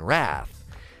did it in Wrath.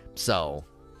 So,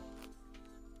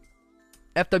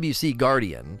 FWC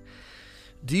Guardian.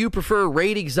 Do you prefer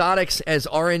raid exotics as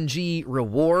RNG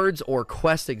rewards or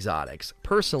quest exotics?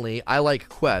 Personally, I like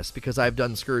quest because I've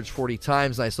done Scourge 40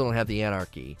 times and I still don't have the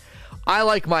Anarchy. I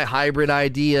like my hybrid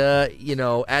idea. You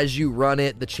know, as you run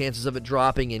it, the chances of it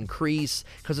dropping increase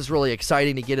because it's really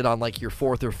exciting to get it on like your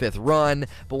 4th or 5th run.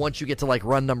 But once you get to like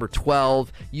run number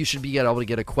 12, you should be able to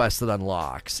get a quest that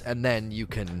unlocks, and then you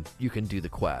can do the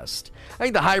quest. I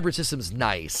think the hybrid system is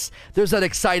nice. There's that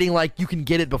exciting, like, you can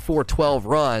get it before 12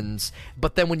 runs,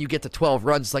 but then when you get to 12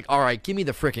 runs, it's like, all right, give me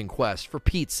the freaking quest for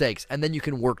Pete's sakes, and then you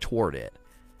can work toward it.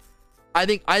 I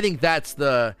think that's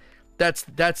a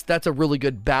really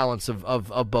good balance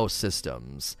of both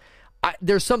systems.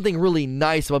 There's something really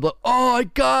nice about, oh, I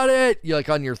got it, you're like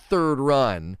on your 3rd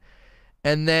run,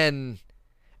 and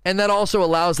that also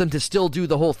allows them to still do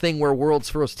the whole thing where World's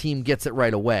First Team gets it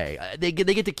right away. They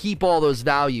get to keep all those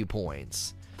value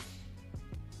points.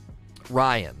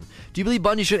 Ryan, do you believe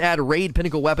Bungie should add raid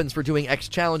pinnacle weapons for doing X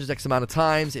challenges X amount of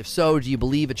times? If so, do you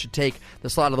believe it should take the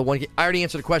slot of the one? I already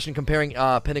answered the question comparing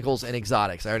pinnacles and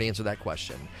exotics. I already answered that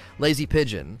question. Lazy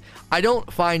Pigeon, I don't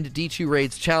find D2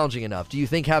 raids challenging enough. Do you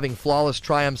think having flawless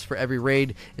triumphs for every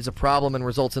raid is a problem and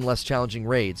results in less challenging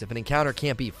raids? If an encounter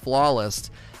can't be flawless,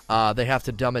 they have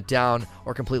to dumb it down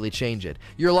or completely change it.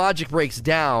 Your logic breaks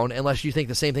down unless you think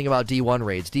the same thing about D1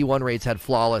 raids. D1 raids had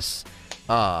flawless,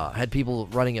 had people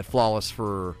running it flawless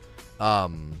for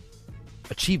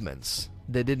achievements.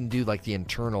 They didn't do like the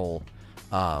internal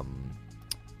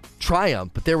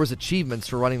triumph, but there was achievements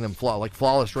for running them like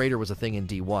flawless raider was a thing in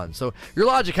D1. So your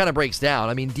logic kind of breaks down.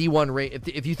 I mean, D1 raid,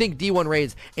 if you think D1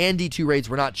 raids and D2 raids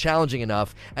were not challenging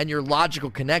enough, and your logical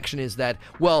connection is that,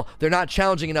 well, they're not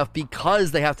challenging enough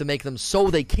because they have to make them so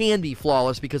they can be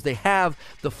flawless because they have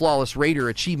the flawless raider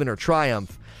achievement or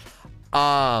triumph.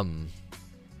 I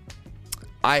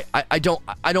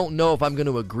don't know if I'm going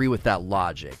to agree with that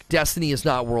logic. Destiny is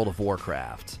not World of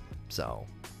Warcraft, so.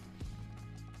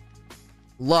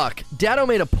 Luck. Datto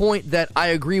made a point that I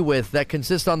agree with that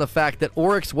consists on the fact that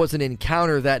Oryx was an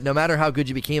encounter that no matter how good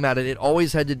you became at it, it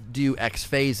always had to do X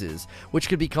phases, which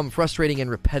could become frustrating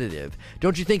and repetitive.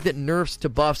 Don't you think that nerfs to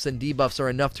buffs and debuffs are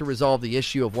enough to resolve the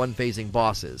issue of one-phasing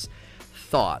bosses?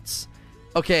 Thoughts.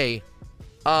 Okay,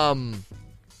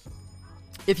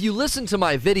 if you listen to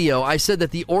my video, I said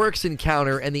that the Oryx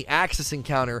encounter and the Axis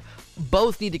encounter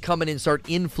both need to come in and start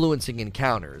influencing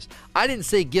encounters. I didn't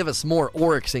say give us more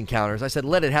Oryx encounters. I said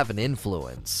let it have an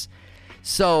influence.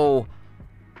 So,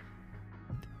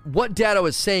 what Datto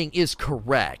is saying is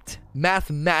correct.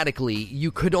 Mathematically,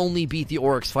 you could only beat the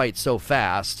Oryx fight so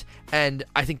fast, and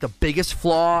I think the biggest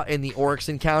flaw in the Oryx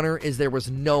encounter is there was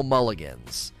no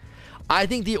mulligans. I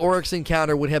think the Oryx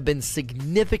encounter would have been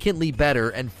significantly better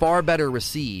and far better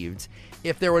received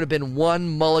if there would have been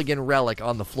one mulligan relic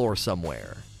on the floor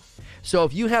somewhere. So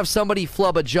if you have somebody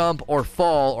flub a jump or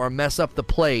fall or mess up the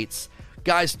plates,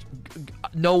 guys,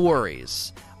 no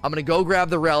worries. I'm going to go grab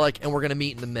the relic and we're going to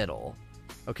meet in the middle.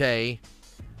 Okay?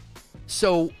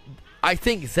 So I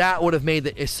think that would have made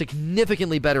a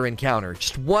significantly better encounter.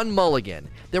 Just one mulligan.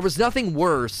 There was nothing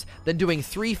worse than doing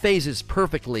 3 phases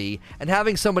perfectly and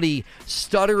having somebody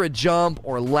stutter a jump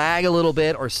or lag a little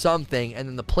bit or something, and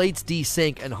then the plates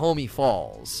desync and homie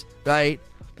falls, right?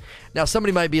 Now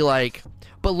somebody might be like,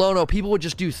 but Lono, people would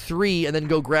just do 3 and then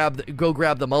go grab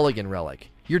the mulligan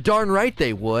relic. You're darn right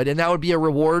they would, and that would be a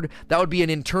reward. That would be an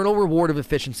internal reward of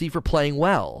efficiency for playing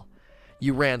well.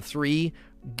 You ran 3,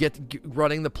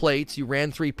 running the plates, you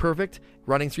ran 3 perfect,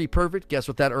 running 3 perfect, guess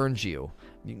what that earns you?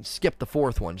 You can skip the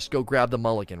 4th one, just go grab the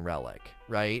mulligan relic,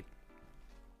 right?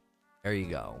 There you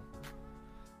go.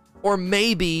 Or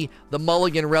maybe the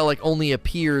mulligan relic only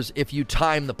appears if you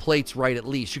time the plates right at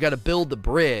least. You got to build the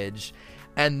bridge,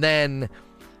 and then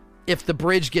if the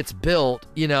bridge gets built,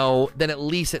 you know, then at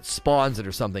least it spawns it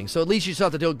or something. So at least you still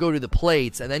have to go to the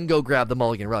plates and then go grab the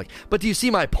mulligan relic. But do you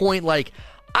see my point? Like,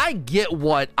 I get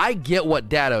what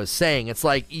Datto is saying. It's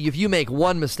like, if you make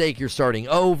one mistake, you're starting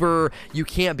over. You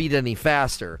can't beat it any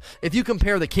faster. If you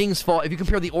compare the King's Fall, if you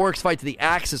compare the Oryx fight to the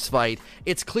Axis fight,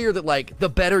 it's clear that, like, the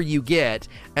better you get,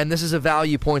 and this is a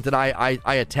value point that I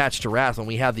attach to Wrath when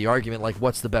we have the argument, like,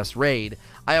 what's the best raid?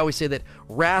 I always say that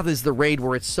Wrath is the raid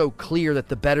where it's so clear that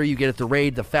the better you get at the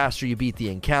raid, the faster you beat the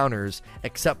encounters,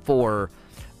 except for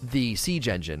the Siege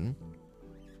Engine.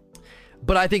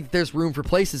 But I think there's room for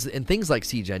places in things like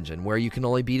Siege Engine where you can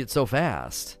only beat it so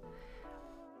fast.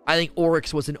 I think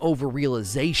Oryx was an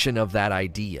overrealization of that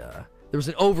idea. There was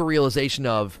an overrealization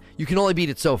of you can only beat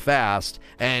it so fast,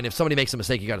 and if somebody makes a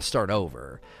mistake, you got to start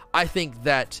over. I think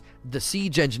that the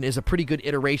Siege Engine is a pretty good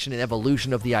iteration and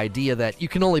evolution of the idea that you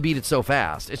can only beat it so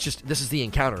fast. It's just, this is the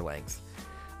encounter length.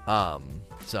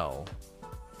 So,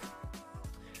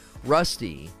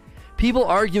 Rusty. People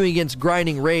arguing against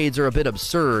grinding raids are a bit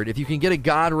absurd. If you can get a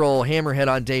God Roll Hammerhead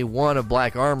on day 1 of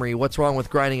Black Armory, what's wrong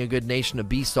with grinding a good Nation of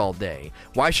Beast all day?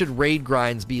 Why should raid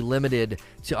grinds be limited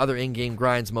to other in-game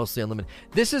grinds, mostly unlimited?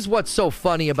 This is what's so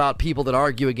funny about people that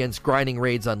argue against grinding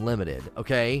raids unlimited,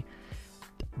 okay?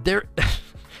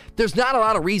 There's not a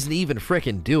lot of reason to even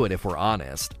frickin' do it, if we're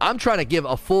honest. I'm trying to give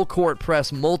a full court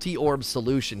press multi-orb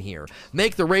solution here.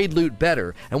 Make the raid loot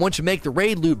better. And once you make the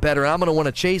raid loot better and I'm going to want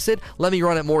to chase it, let me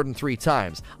run it more than 3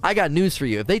 times. I got news for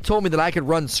you. If they told me that I could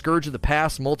run Scourge of the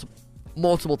Past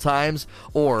multiple times,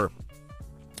 or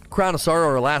Crown of Sorrow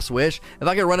or Last Wish, if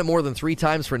I could run it more than 3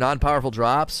 times for non-powerful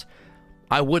drops,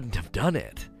 I wouldn't have done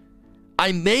it.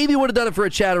 I maybe would have done it for a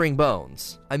Chattering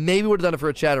Bones.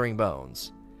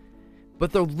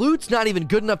 But the loot's not even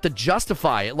good enough to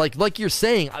justify it. Like you're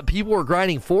saying, people were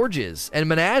grinding Forges and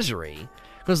Menagerie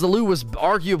because the loot was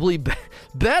arguably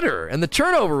better and the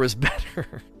turnover was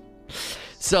better.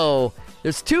 So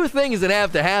there's 2 things that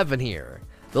have to happen here.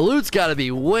 The loot's got to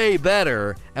be way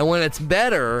better, and when it's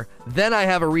better, then I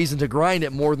have a reason to grind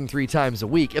it more than 3 times a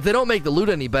week. If they don't make the loot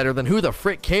any better, then who the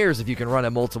frick cares if you can run it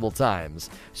multiple times?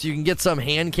 So you can get some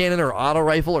hand cannon or auto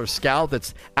rifle or scout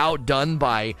that's outdone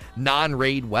by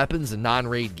non-raid weapons and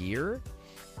non-raid gear?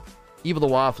 Evil the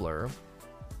Waffler.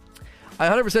 I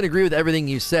 100% agree with everything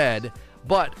you said,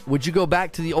 but would you go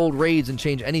back to the old raids and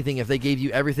change anything if they gave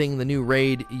you everything the new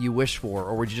raid you wish for,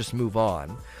 or would you just move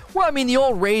on? Well, I mean, the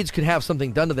old raids could have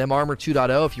something done to them. Armor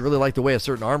 2.0, if you really like the way a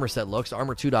certain armor set looks,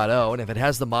 Armor 2.0, and if it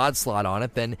has the mod slot on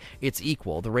it, then it's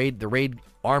equal. The raid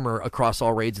armor across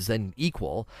all raids is then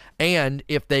equal. And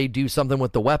if they do something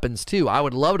with the weapons, too, I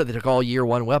would love it if they took all year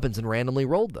 1 weapons and randomly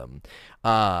rolled them.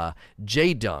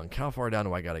 J-Dunk, how far down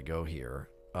do I got to go here?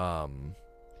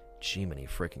 Jiminy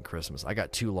freaking Christmas. I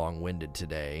got too long-winded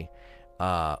today.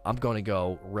 I'm going to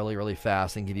go really, really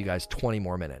fast and give you guys 20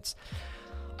 more minutes.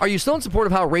 Are you still in support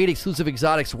of how raid exclusive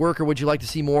exotics work, or would you like to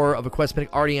see more of a quest?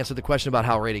 Already answered the question about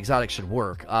how raid exotics should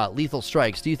work. Lethal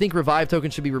Strikes. Do you think revive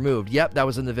tokens should be removed? Yep, that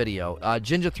was in the video.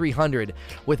 Jinja 300.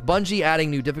 With Bungie adding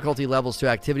new difficulty levels to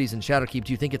activities in Shadowkeep,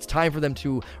 do you think it's time for them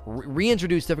to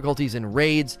reintroduce difficulties in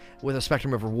raids with a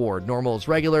spectrum of reward? Normal is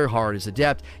regular, hard is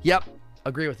adept. Yep,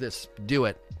 agree with this. Do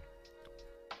it.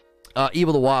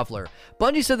 Evil the Waffler.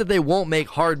 Bungie said that they won't make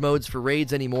hard modes for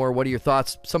raids anymore. What are your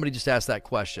thoughts? Somebody just asked that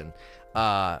question.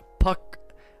 Puck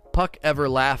Ever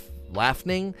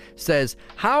Laughing says,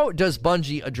 how does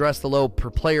Bungie address the low per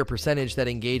player percentage that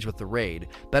engage with the raid?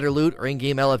 Better loot or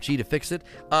in-game LFG to fix it?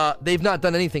 They've not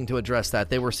done anything to address that.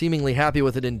 They were seemingly happy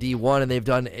with it in D1, and they've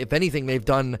done, if anything, they've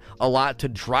done a lot to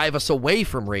drive us away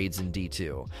from raids in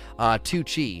D2.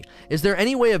 Tucci, is there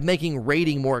any way of making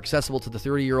raiding more accessible to the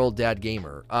 30-year-old dad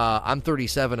gamer? I'm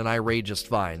 37 and I raid just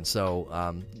fine,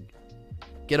 so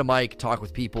get a mic, talk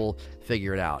with people,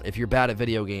 figure it out. If you're bad at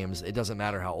video games, it doesn't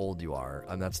matter how old you are.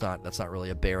 That's not really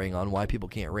a bearing on why people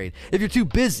can't raid. If you're too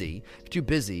busy,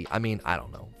 I mean, I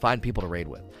don't know. Find people to raid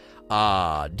with.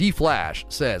 D-Flash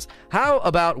says, how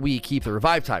about we keep the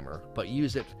revive timer, but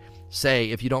use it, say,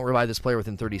 if you don't revive this player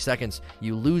within 30 seconds,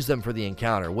 you lose them for the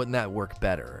encounter. Wouldn't that work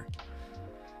better?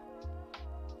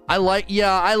 I like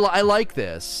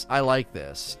this.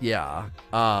 Yeah.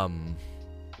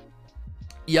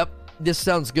 Yep. This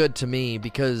sounds good to me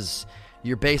because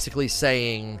you're basically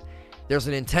saying there's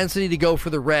an intensity to go for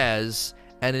the res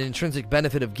and an intrinsic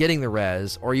benefit of getting the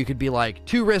res, or you could be like,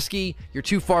 too risky, you're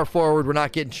too far forward, we're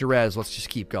not getting to your res, let's just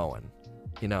keep going,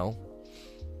 you know?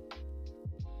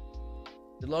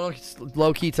 Did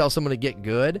low-key tell someone to get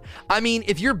good? I mean,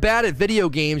 if you're bad at video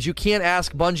games, you can't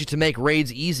ask Bungie to make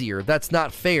raids easier. That's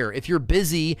not fair. If you're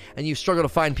busy and you struggle to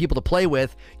find people to play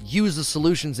with, use the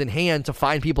solutions in hand to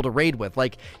find people to raid with.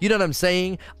 Like, you know what I'm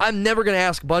saying? I'm never going to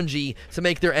ask Bungie to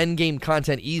make their endgame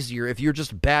content easier if you're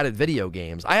just bad at video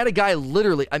games. I had a guy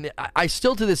literally, I mean, I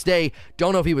still to this day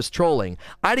don't know if he was trolling.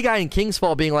 I had a guy in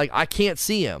Kingsfall being like, I can't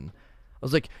see him. I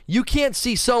was like, you can't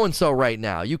see so-and-so right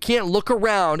now. You can't look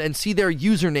around and see their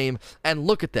username and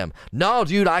look at them. No,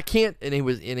 dude, I can't. And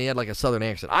he had like a southern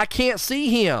accent. I can't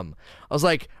see him. I was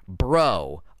like,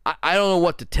 bro, I don't know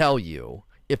what to tell you.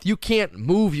 If you can't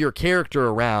move your character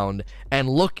around and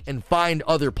look and find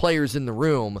other players in the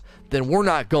room, then we're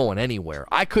not going anywhere.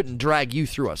 I couldn't drag you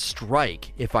through a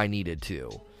strike if I needed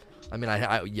to. I mean,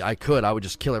 I could. I would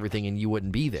just kill everything and you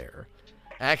wouldn't be there.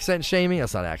 Accent shaming?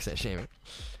 That's not accent shaming.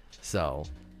 So,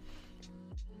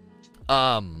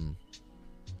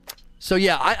 So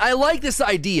yeah, I like this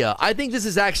idea. I think this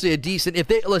is actually a decent. If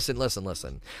they listen.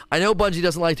 I know Bungie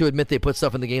doesn't like to admit they put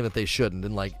stuff in the game that they shouldn't,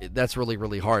 and like that's really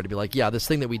really hard to be like, yeah, this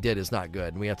thing that we did is not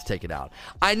good, and we have to take it out.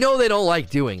 I know they don't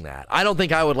like doing that. I don't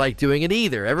think I would like doing it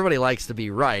either. Everybody likes to be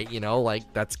right,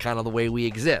 like that's kind of the way we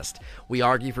exist. We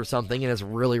argue for something, and it's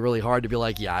really really hard to be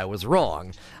like, yeah, I was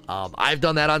wrong. I've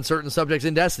done that on certain subjects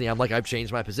in Destiny. I'm like, I've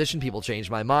changed my position. People changed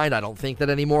my mind. I don't think that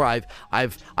anymore.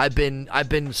 I've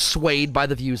been swayed by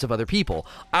the views of other people.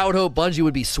 I would hope Bungie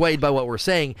would be swayed by what we're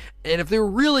saying. And if they're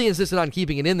really insistent on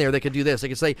keeping it in there, they could do this. They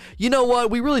could say, you know what?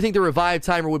 We really think the revive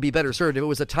timer would be better served if it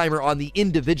was a timer on the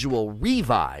individual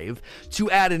revive to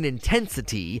add an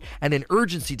intensity and an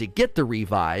urgency to get the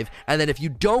revive. And then if you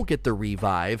don't get the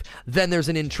revive, then there's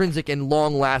an intrinsic and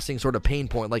long-lasting sort of pain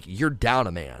point. Like, you're down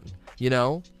a man,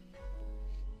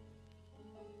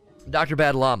 Dr.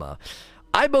 Bad Llama.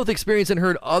 I both experienced and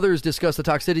heard others discuss the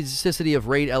toxicity of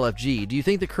raid LFG. Do you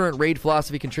think the current raid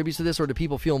philosophy contributes to this, or do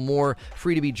people feel more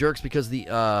free to be jerks because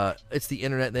it's the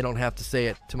internet and they don't have to say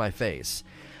it to my face?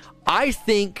 I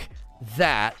think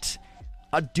that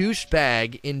a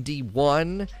douchebag in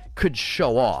D1 could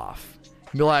show off.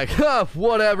 Be like,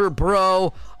 whatever,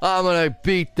 bro, I'm gonna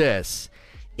beat this.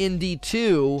 In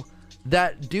D2,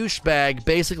 that douchebag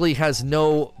basically has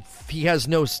no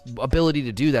ability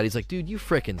to do that. He's like, dude, you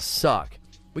frickin' suck.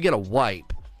 We get a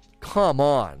wipe. Come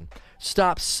on.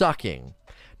 Stop sucking.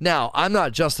 Now, I'm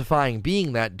not justifying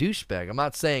being that douchebag. I'm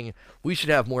not saying we should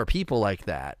have more people like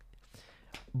that.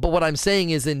 But what I'm saying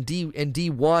is in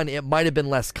D1, it might have been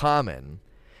less common.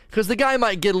 Because the guy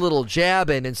might get a little jab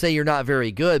in and say you're not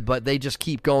very good, but they just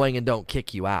keep going and don't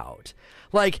kick you out.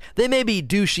 Like, they may be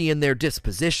douchey in their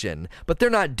disposition, but they're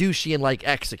not douchey in, like,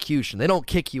 execution. They don't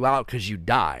kick you out because you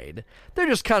died. They're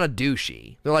just kind of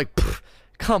douchey. They're like,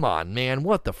 come on, man,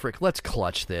 what the frick? Let's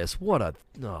clutch this. What a...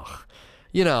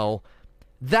 Ugh.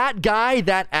 That guy,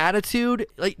 that attitude,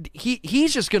 like,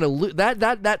 he's just going to...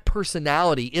 That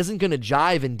personality isn't going to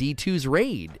jive in D2's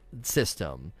raid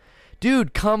system.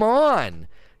 Dude, come on.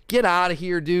 Get out of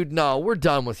here, dude. No, we're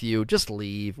done with you. Just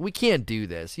leave. We can't do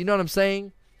this. You know what I'm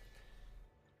saying?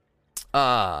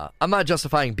 I'm not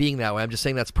justifying being that way. I'm just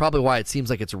saying that's probably why it seems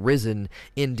like it's risen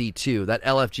in D2, that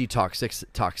LFG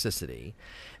toxicity.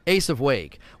 Ace of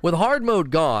Wake. With hard mode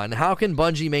gone, how can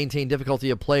Bungie maintain difficulty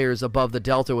of players above the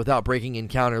delta without breaking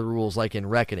encounter rules like in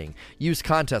Reckoning? Use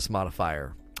contest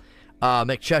modifier.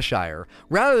 McCheshire.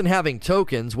 Rather than having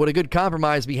tokens, would a good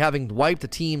compromise be having wiped the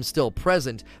team still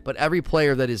present, but every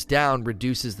player that is down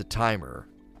reduces the timer?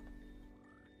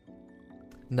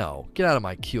 No, get out of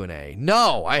my Q&A.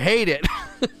 No, I hate it.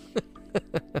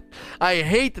 I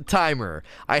hate the timer.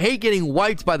 I hate getting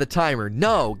wiped by the timer.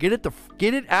 No, get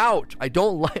it out. I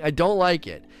don't like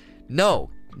it. No,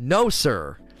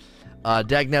 sir.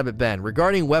 Dagnabbit Ben.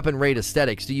 Regarding weapon raid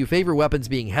aesthetics, do you favor weapons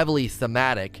being heavily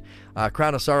thematic?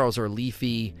 Crown of Sorrows or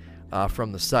Leafy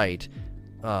from the site.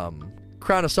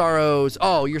 Crown of Sorrows.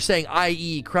 Oh, you're saying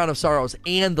i.e. Crown of Sorrows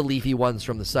and the Leafy ones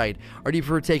from the site. Or do you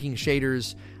prefer taking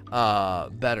shaders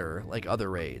better, like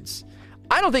other raids?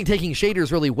 I don't think taking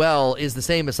shaders really well is the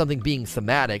same as something being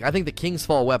thematic. I think the King's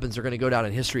Fall weapons are going to go down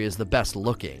in history as the best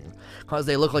looking, because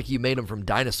they look like you made them from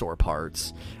dinosaur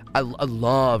parts. I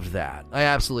loved that. I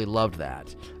absolutely loved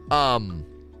that.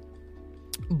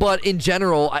 But in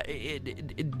general,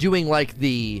 doing like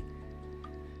the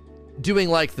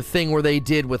thing where they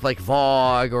did with like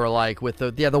Vogue, or like with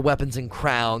the weapons in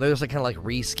Crown, there's like kind of like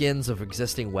reskins of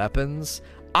existing weapons.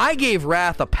 I gave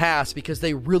Wrath a pass because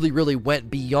they really, really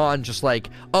went beyond just like,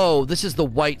 oh, this is the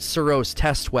white Suros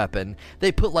test weapon.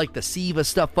 They put like the Siva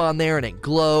stuff on there and it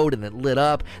glowed and it lit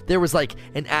up. There was like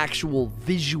an actual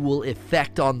visual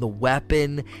effect on the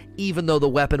weapon, even though the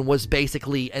weapon was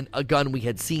basically a gun we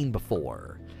had seen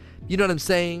before. You know what I'm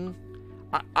saying?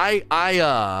 I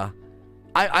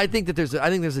think that there's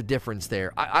a difference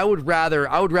there. I would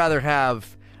rather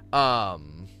have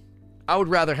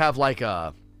like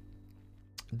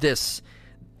this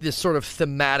sort of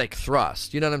thematic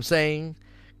thrust. You know what I'm saying?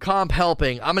 Comp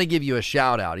Helping, I'm going to give you a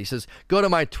shout out. He says, go to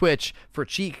my Twitch for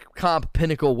cheap comp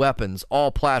pinnacle weapons, all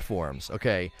platforms.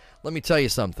 Okay, let me tell you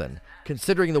something.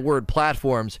 Considering the word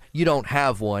platforms, you don't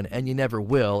have one, and you never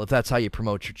will if that's how you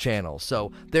promote your channel.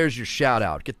 So there's your shout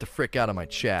out. Get the frick out of my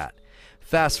chat.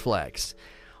 Fast Flex.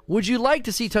 Would you like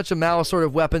to see Touch of Malice sort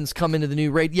of weapons come into the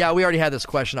new raid? Yeah, we already had this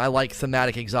question. I like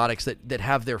thematic exotics that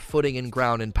have their footing and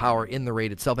ground and power in the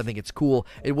raid itself. I think it's cool.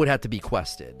 It would have to be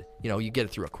quested. you get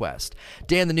it through a quest.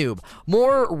 Dan the Noob,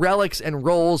 more relics and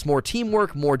roles, more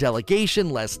teamwork, more delegation,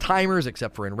 less timers,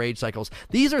 except for in raid cycles.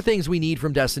 These are things we need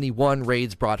from Destiny 1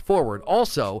 raids brought forward.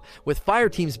 Also, with fire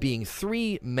teams being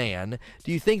 3-man,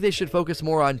 do you think they should focus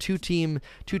more on two teams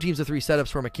of 3 setups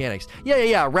for mechanics?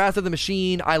 Yeah. Wrath of the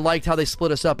Machine, I liked how they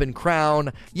split us up in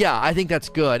Crown. Yeah, I think that's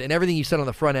good. And everything you said on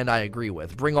the front end, I agree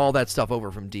with. Bring all that stuff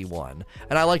over from D1.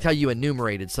 And I liked how you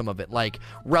enumerated some of it, like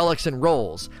relics and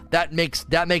roles. That makes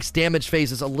damage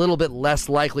phases a little bit less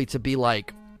likely to be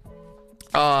like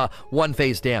one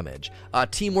phase damage.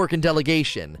 Teamwork and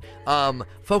delegation.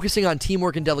 Focusing on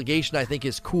teamwork and delegation I think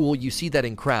is cool. You see that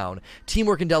in Crown.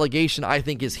 Teamwork and delegation I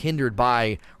think is hindered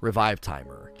by revive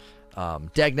timer.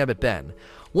 Dagnabbit Ben.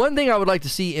 One thing I would like to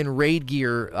see in raid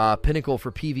gear, Pinnacle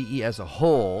for PvE as a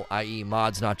whole, i.e.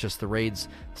 mods, not just the raids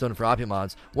zone for Opia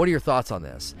mods. What are your thoughts on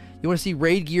this? You want to see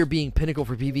raid gear being Pinnacle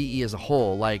for PvE as a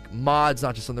whole, like mods,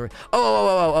 not just on the raid.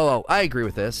 Oh, I agree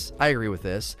with this.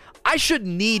 I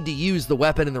shouldn't need to use the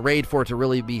weapon in the raid for it to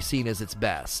really be seen as its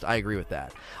best. I agree with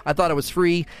that. I thought it was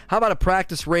free. How about a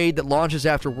practice raid that launches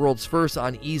after World's First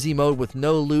on easy mode with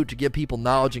no loot to give people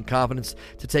knowledge and confidence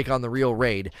to take on the real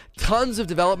raid? Tons of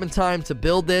development time to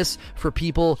build this for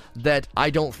people that I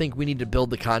don't think we need to build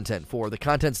the content for. The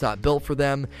content's not built for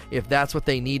them. If that's what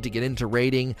they need to get into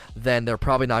raiding, then they're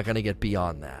probably not going to get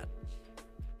beyond that.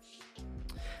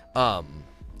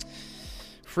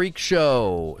 Freak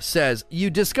Show says, you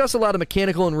discuss a lot of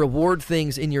mechanical and reward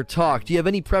things in your talk. Do you have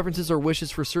any preferences or wishes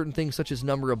for certain things such as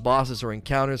number of bosses or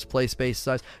encounters, play space,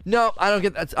 size? No, I don't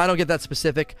get that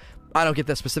specific.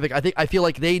 I feel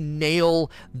like they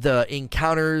nail the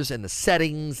encounters and the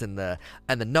settings and the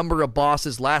number of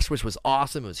bosses. Last Wish was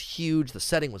awesome. It was huge. The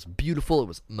setting was beautiful. It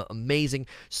was amazing.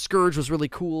 Scourge was really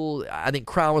cool. I think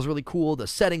Crown was really cool. The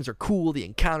settings are cool. The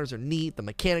encounters are neat. The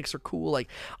mechanics are cool. Like,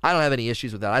 I don't have any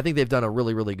issues with that. I think they've done a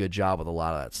really, really good job with a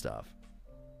lot of that stuff.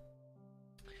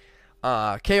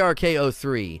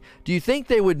 KRK03, do you think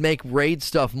they would make raid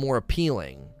stuff more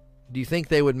appealing? Do you think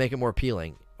they would make it more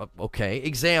appealing? Okay,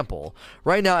 example.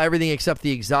 Right now, everything except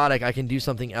the exotic, I can do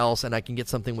something else, and I can get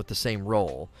something with the same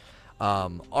role.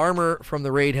 Armor from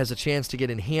the raid has a chance to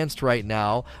get enhanced right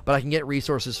now, but I can get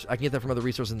resources. I can get that from other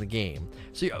resources in the game.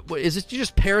 So, is this you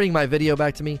just parroting my video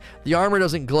back to me? The armor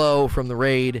doesn't glow from the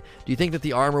raid. Do you think that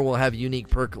the armor will have unique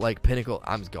perk like Pinnacle?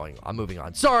 I'm moving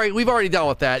on. Sorry, we've already dealt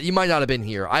with that. You might not have been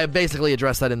here. I have basically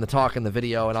addressed that in the talk in the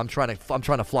video, and I'm trying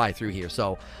to fly through here.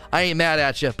 So I ain't mad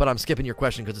at you, but I'm skipping your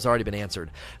question because it's already been answered.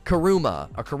 Kurama.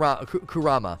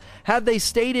 Have they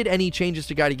stated any changes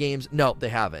to guided games? No, they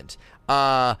haven't.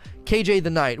 KJ the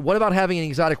Knight, what about having an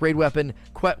exotic raid weapon?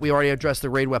 We already addressed the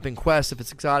raid weapon quest. If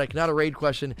it's exotic, not a raid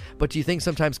question, but do you think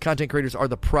sometimes content creators are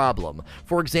the problem?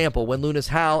 For example, when Luna's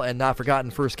Howl and Not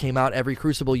Forgotten first came out, every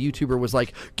Crucible YouTuber was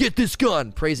like, get this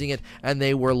gun, praising it, and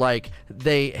they were like,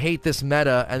 they hate this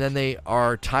meta, and then they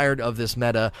are tired of this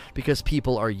meta because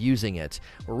people are using it.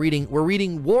 We're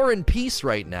reading War and Peace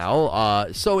right now,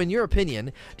 so in your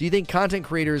opinion, do you think content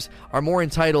creators are more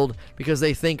entitled because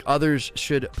they think others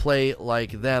should play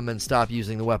like them and stop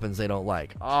using the weapons they don't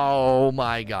like? Oh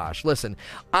my gosh. Listen,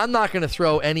 I'm not going to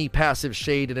throw any passive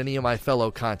shade at any of my fellow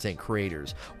content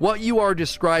creators. What you are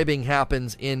describing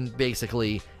happens in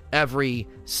basically every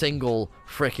single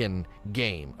frickin'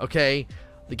 game, okay?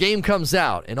 The game comes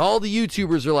out, and all the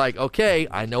YouTubers are like, okay,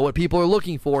 I know what people are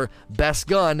looking for. Best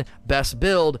gun, best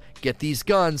build, get these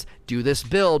guns, do this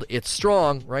build, it's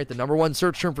strong, right? The number one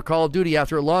search term for Call of Duty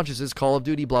after it launches is Call of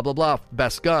Duty, blah, blah, blah,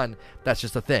 best gun. That's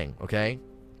just a thing, okay?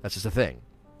 That's just a thing.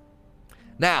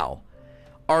 Now,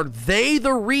 are they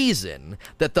the reason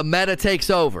that the meta takes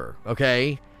over,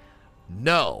 okay?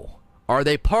 No. Are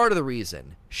they part of the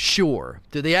reason? Sure.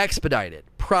 Do they expedite it?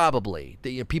 Probably.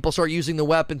 People start using the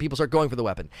weapon, people start going for the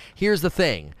weapon. Here's the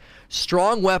thing.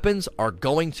 Strong weapons are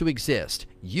going to exist.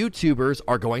 YouTubers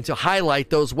are going to highlight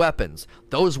those weapons.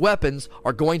 Those weapons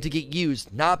are going to get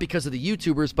used not because of the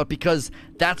YouTubers, but because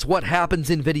that's what happens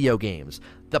in video games.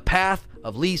 The path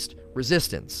of least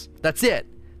resistance. That's it.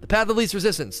 The path of least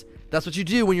resistance. That's what you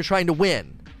do when you're trying to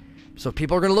win. So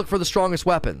people are going to look for the strongest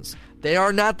weapons. They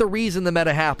are not the reason the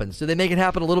meta happens. Do they make it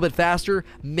happen a little bit faster?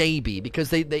 Maybe, because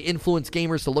they influence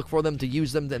gamers to look for them, to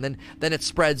use them, and then it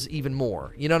spreads even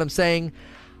more. You know what I'm saying?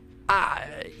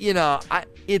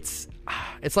 It's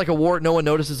like a wart. No one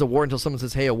notices a wart until someone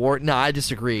says, hey, a wart. No, I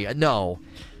disagree. No.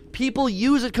 People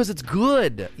use it because it's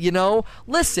good, you know?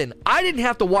 Listen, I didn't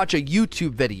have to watch a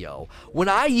YouTube video. When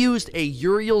I used a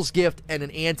Uriel's Gift and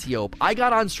an Antiope, I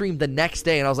got on stream the next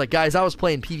day and I was like, guys, I was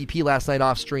playing PvP last night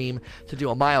off stream to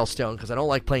do a milestone because I don't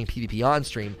like playing PvP on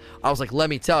stream. I was like, let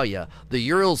me tell you, the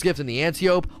Uriel's Gift and the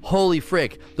Antiope, holy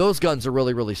frick, those guns are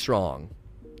really, really strong.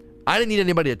 I didn't need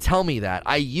anybody to tell me that.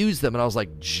 I used them, and I was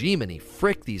like, Jiminy,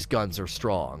 frick, these guns are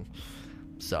strong.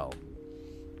 So,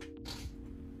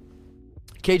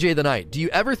 KJ the Knight, do you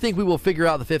ever think we will figure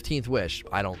out the 15th wish?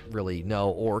 I don't really know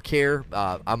or care.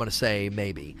 I'm going to say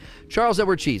maybe. Charles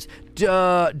Edward Cheese,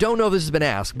 don't know if this has been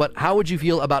asked, but how would you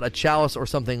feel about a chalice or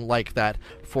something like that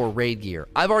for raid gear?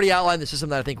 I've already outlined the system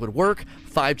that I think would work.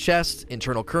 5 chests,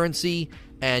 internal currency,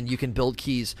 and you can build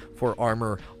keys for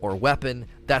armor or weapon.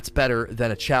 That's better than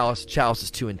a chalice. Chalice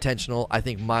is too intentional. I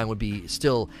think mine would be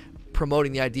still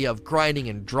promoting the idea of grinding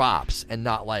in drops and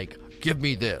not like, give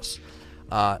me this.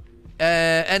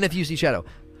 And if you see Shadow,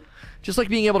 just like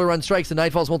being able to run strikes and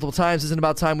nightfalls multiple times isn't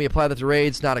about time we apply that to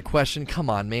raids. Not a question. Come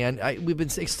on, man. We've been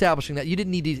establishing that. You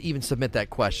didn't need to even submit that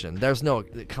question. There's no...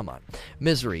 Come on.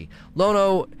 Misery.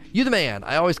 Lono, you the man.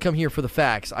 I always come here for the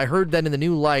facts. I heard that in the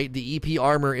new light, the EP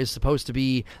armor is supposed to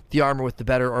be the armor with the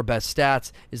better or best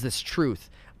stats. Is this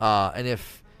truth? And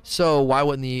if so, why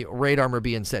wouldn't the raid armor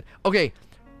be instead? Okay.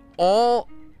 All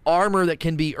armor that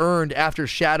can be earned after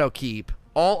Shadowkeep...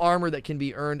 All armor that can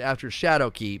be earned after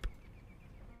Shadowkeep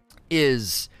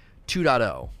is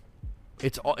 2.0.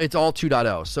 It's all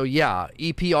 2.0. So yeah,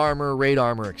 EP armor, raid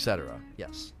armor, etc.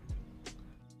 Yes.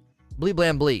 Bleep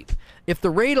blam bleep. If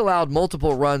the raid allowed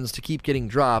multiple runs to keep getting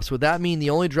drops, would that mean the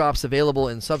only drops available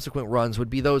in subsequent runs would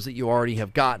be those that you already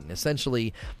have gotten?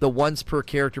 Essentially, the once per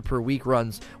character per week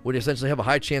runs would essentially have a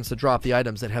high chance to drop the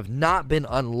items that have not been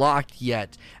unlocked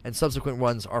yet, and subsequent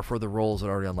runs are for the rolls that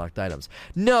already unlocked items.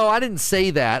 No, I didn't say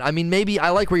that. I mean, maybe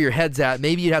I like where your head's at.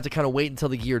 Maybe you'd have to kind of wait until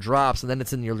the gear drops, and then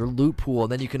it's in your loot pool,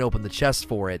 and then you can open the chest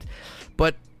for it.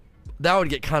 But that would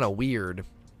get kind of weird.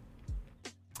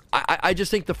 I just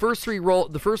think the first three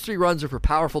runs are for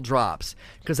powerful drops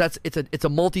because it's a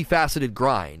multifaceted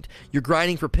grind. You're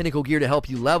grinding for pinnacle gear to help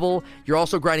you level. You're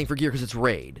also grinding for gear because it's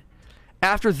raid.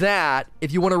 After that,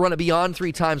 if you want to run it beyond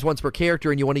 3 times once per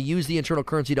character and you want to use the internal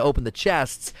currency to open the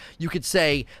chests, you could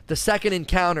say the second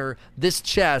encounter, this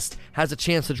chest has a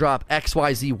chance to drop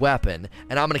XYZ weapon,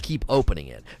 and I'm going to keep opening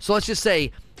it. So let's just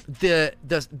say the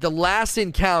last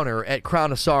encounter at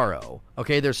Crown of Sorrow.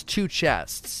 Okay, there's 2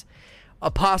 chests. A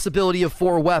possibility of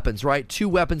 4 weapons, right? 2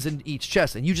 weapons in each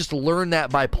chest, and you just learn that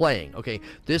by playing. Okay,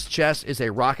 this chest is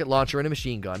a rocket launcher and a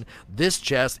machine gun. This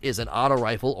chest is an auto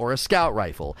rifle or a scout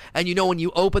rifle. And you know when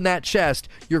you open that chest,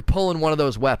 you're pulling one of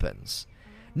those weapons.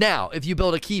 Now, if you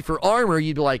build a key for armor,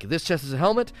 you'd be like, this chest is a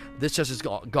helmet, this chest is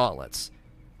gauntlets.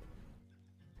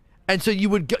 And so you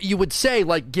would say,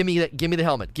 like, give me the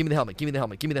helmet, give me the helmet, give me the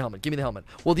helmet, give me the helmet, give me the helmet.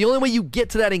 Well, the only way you get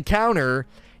to that encounter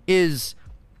is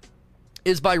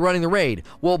by running the raid.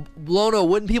 Well, Lono,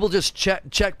 wouldn't people just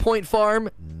checkpoint farm?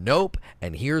 Nope.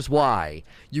 And here's why.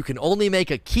 You can only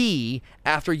make a key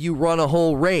after you run a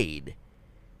whole raid.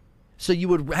 So you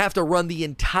would have to run the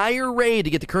entire raid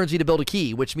to get the currency to build a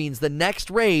key, which means the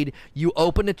next raid, you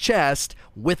open a chest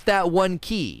with that one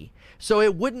key. So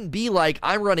it wouldn't be like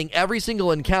I'm running every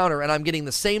single encounter and I'm getting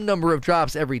the same number of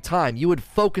drops every time. You would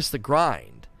focus the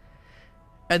grind.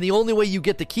 And the only way you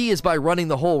get the key is by running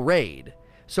the whole raid.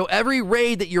 So every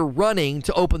raid that you're running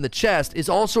to open the chest is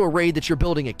also a raid that you're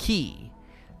building a key.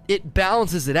 It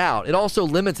balances it out. It also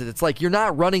limits it. It's like you're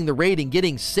not running the raid and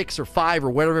getting 6 or 5 or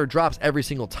whatever drops every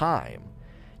single time.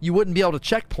 You wouldn't be able to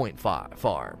checkpoint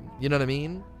farm. You know what I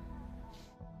mean?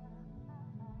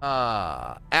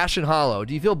 Ashen Hollow.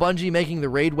 Do you feel Bungie making the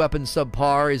raid weapons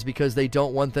subpar is because they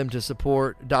don't want them to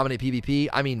support dominate PvP?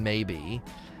 I mean, maybe.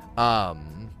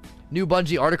 New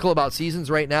Bungie article about seasons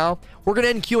right now. We're going to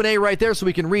end Q&A right there so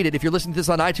we can read it. If you're listening to this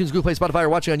on iTunes, Google Play, Spotify, or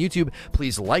watching on YouTube,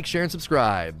 please like, share, and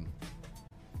subscribe.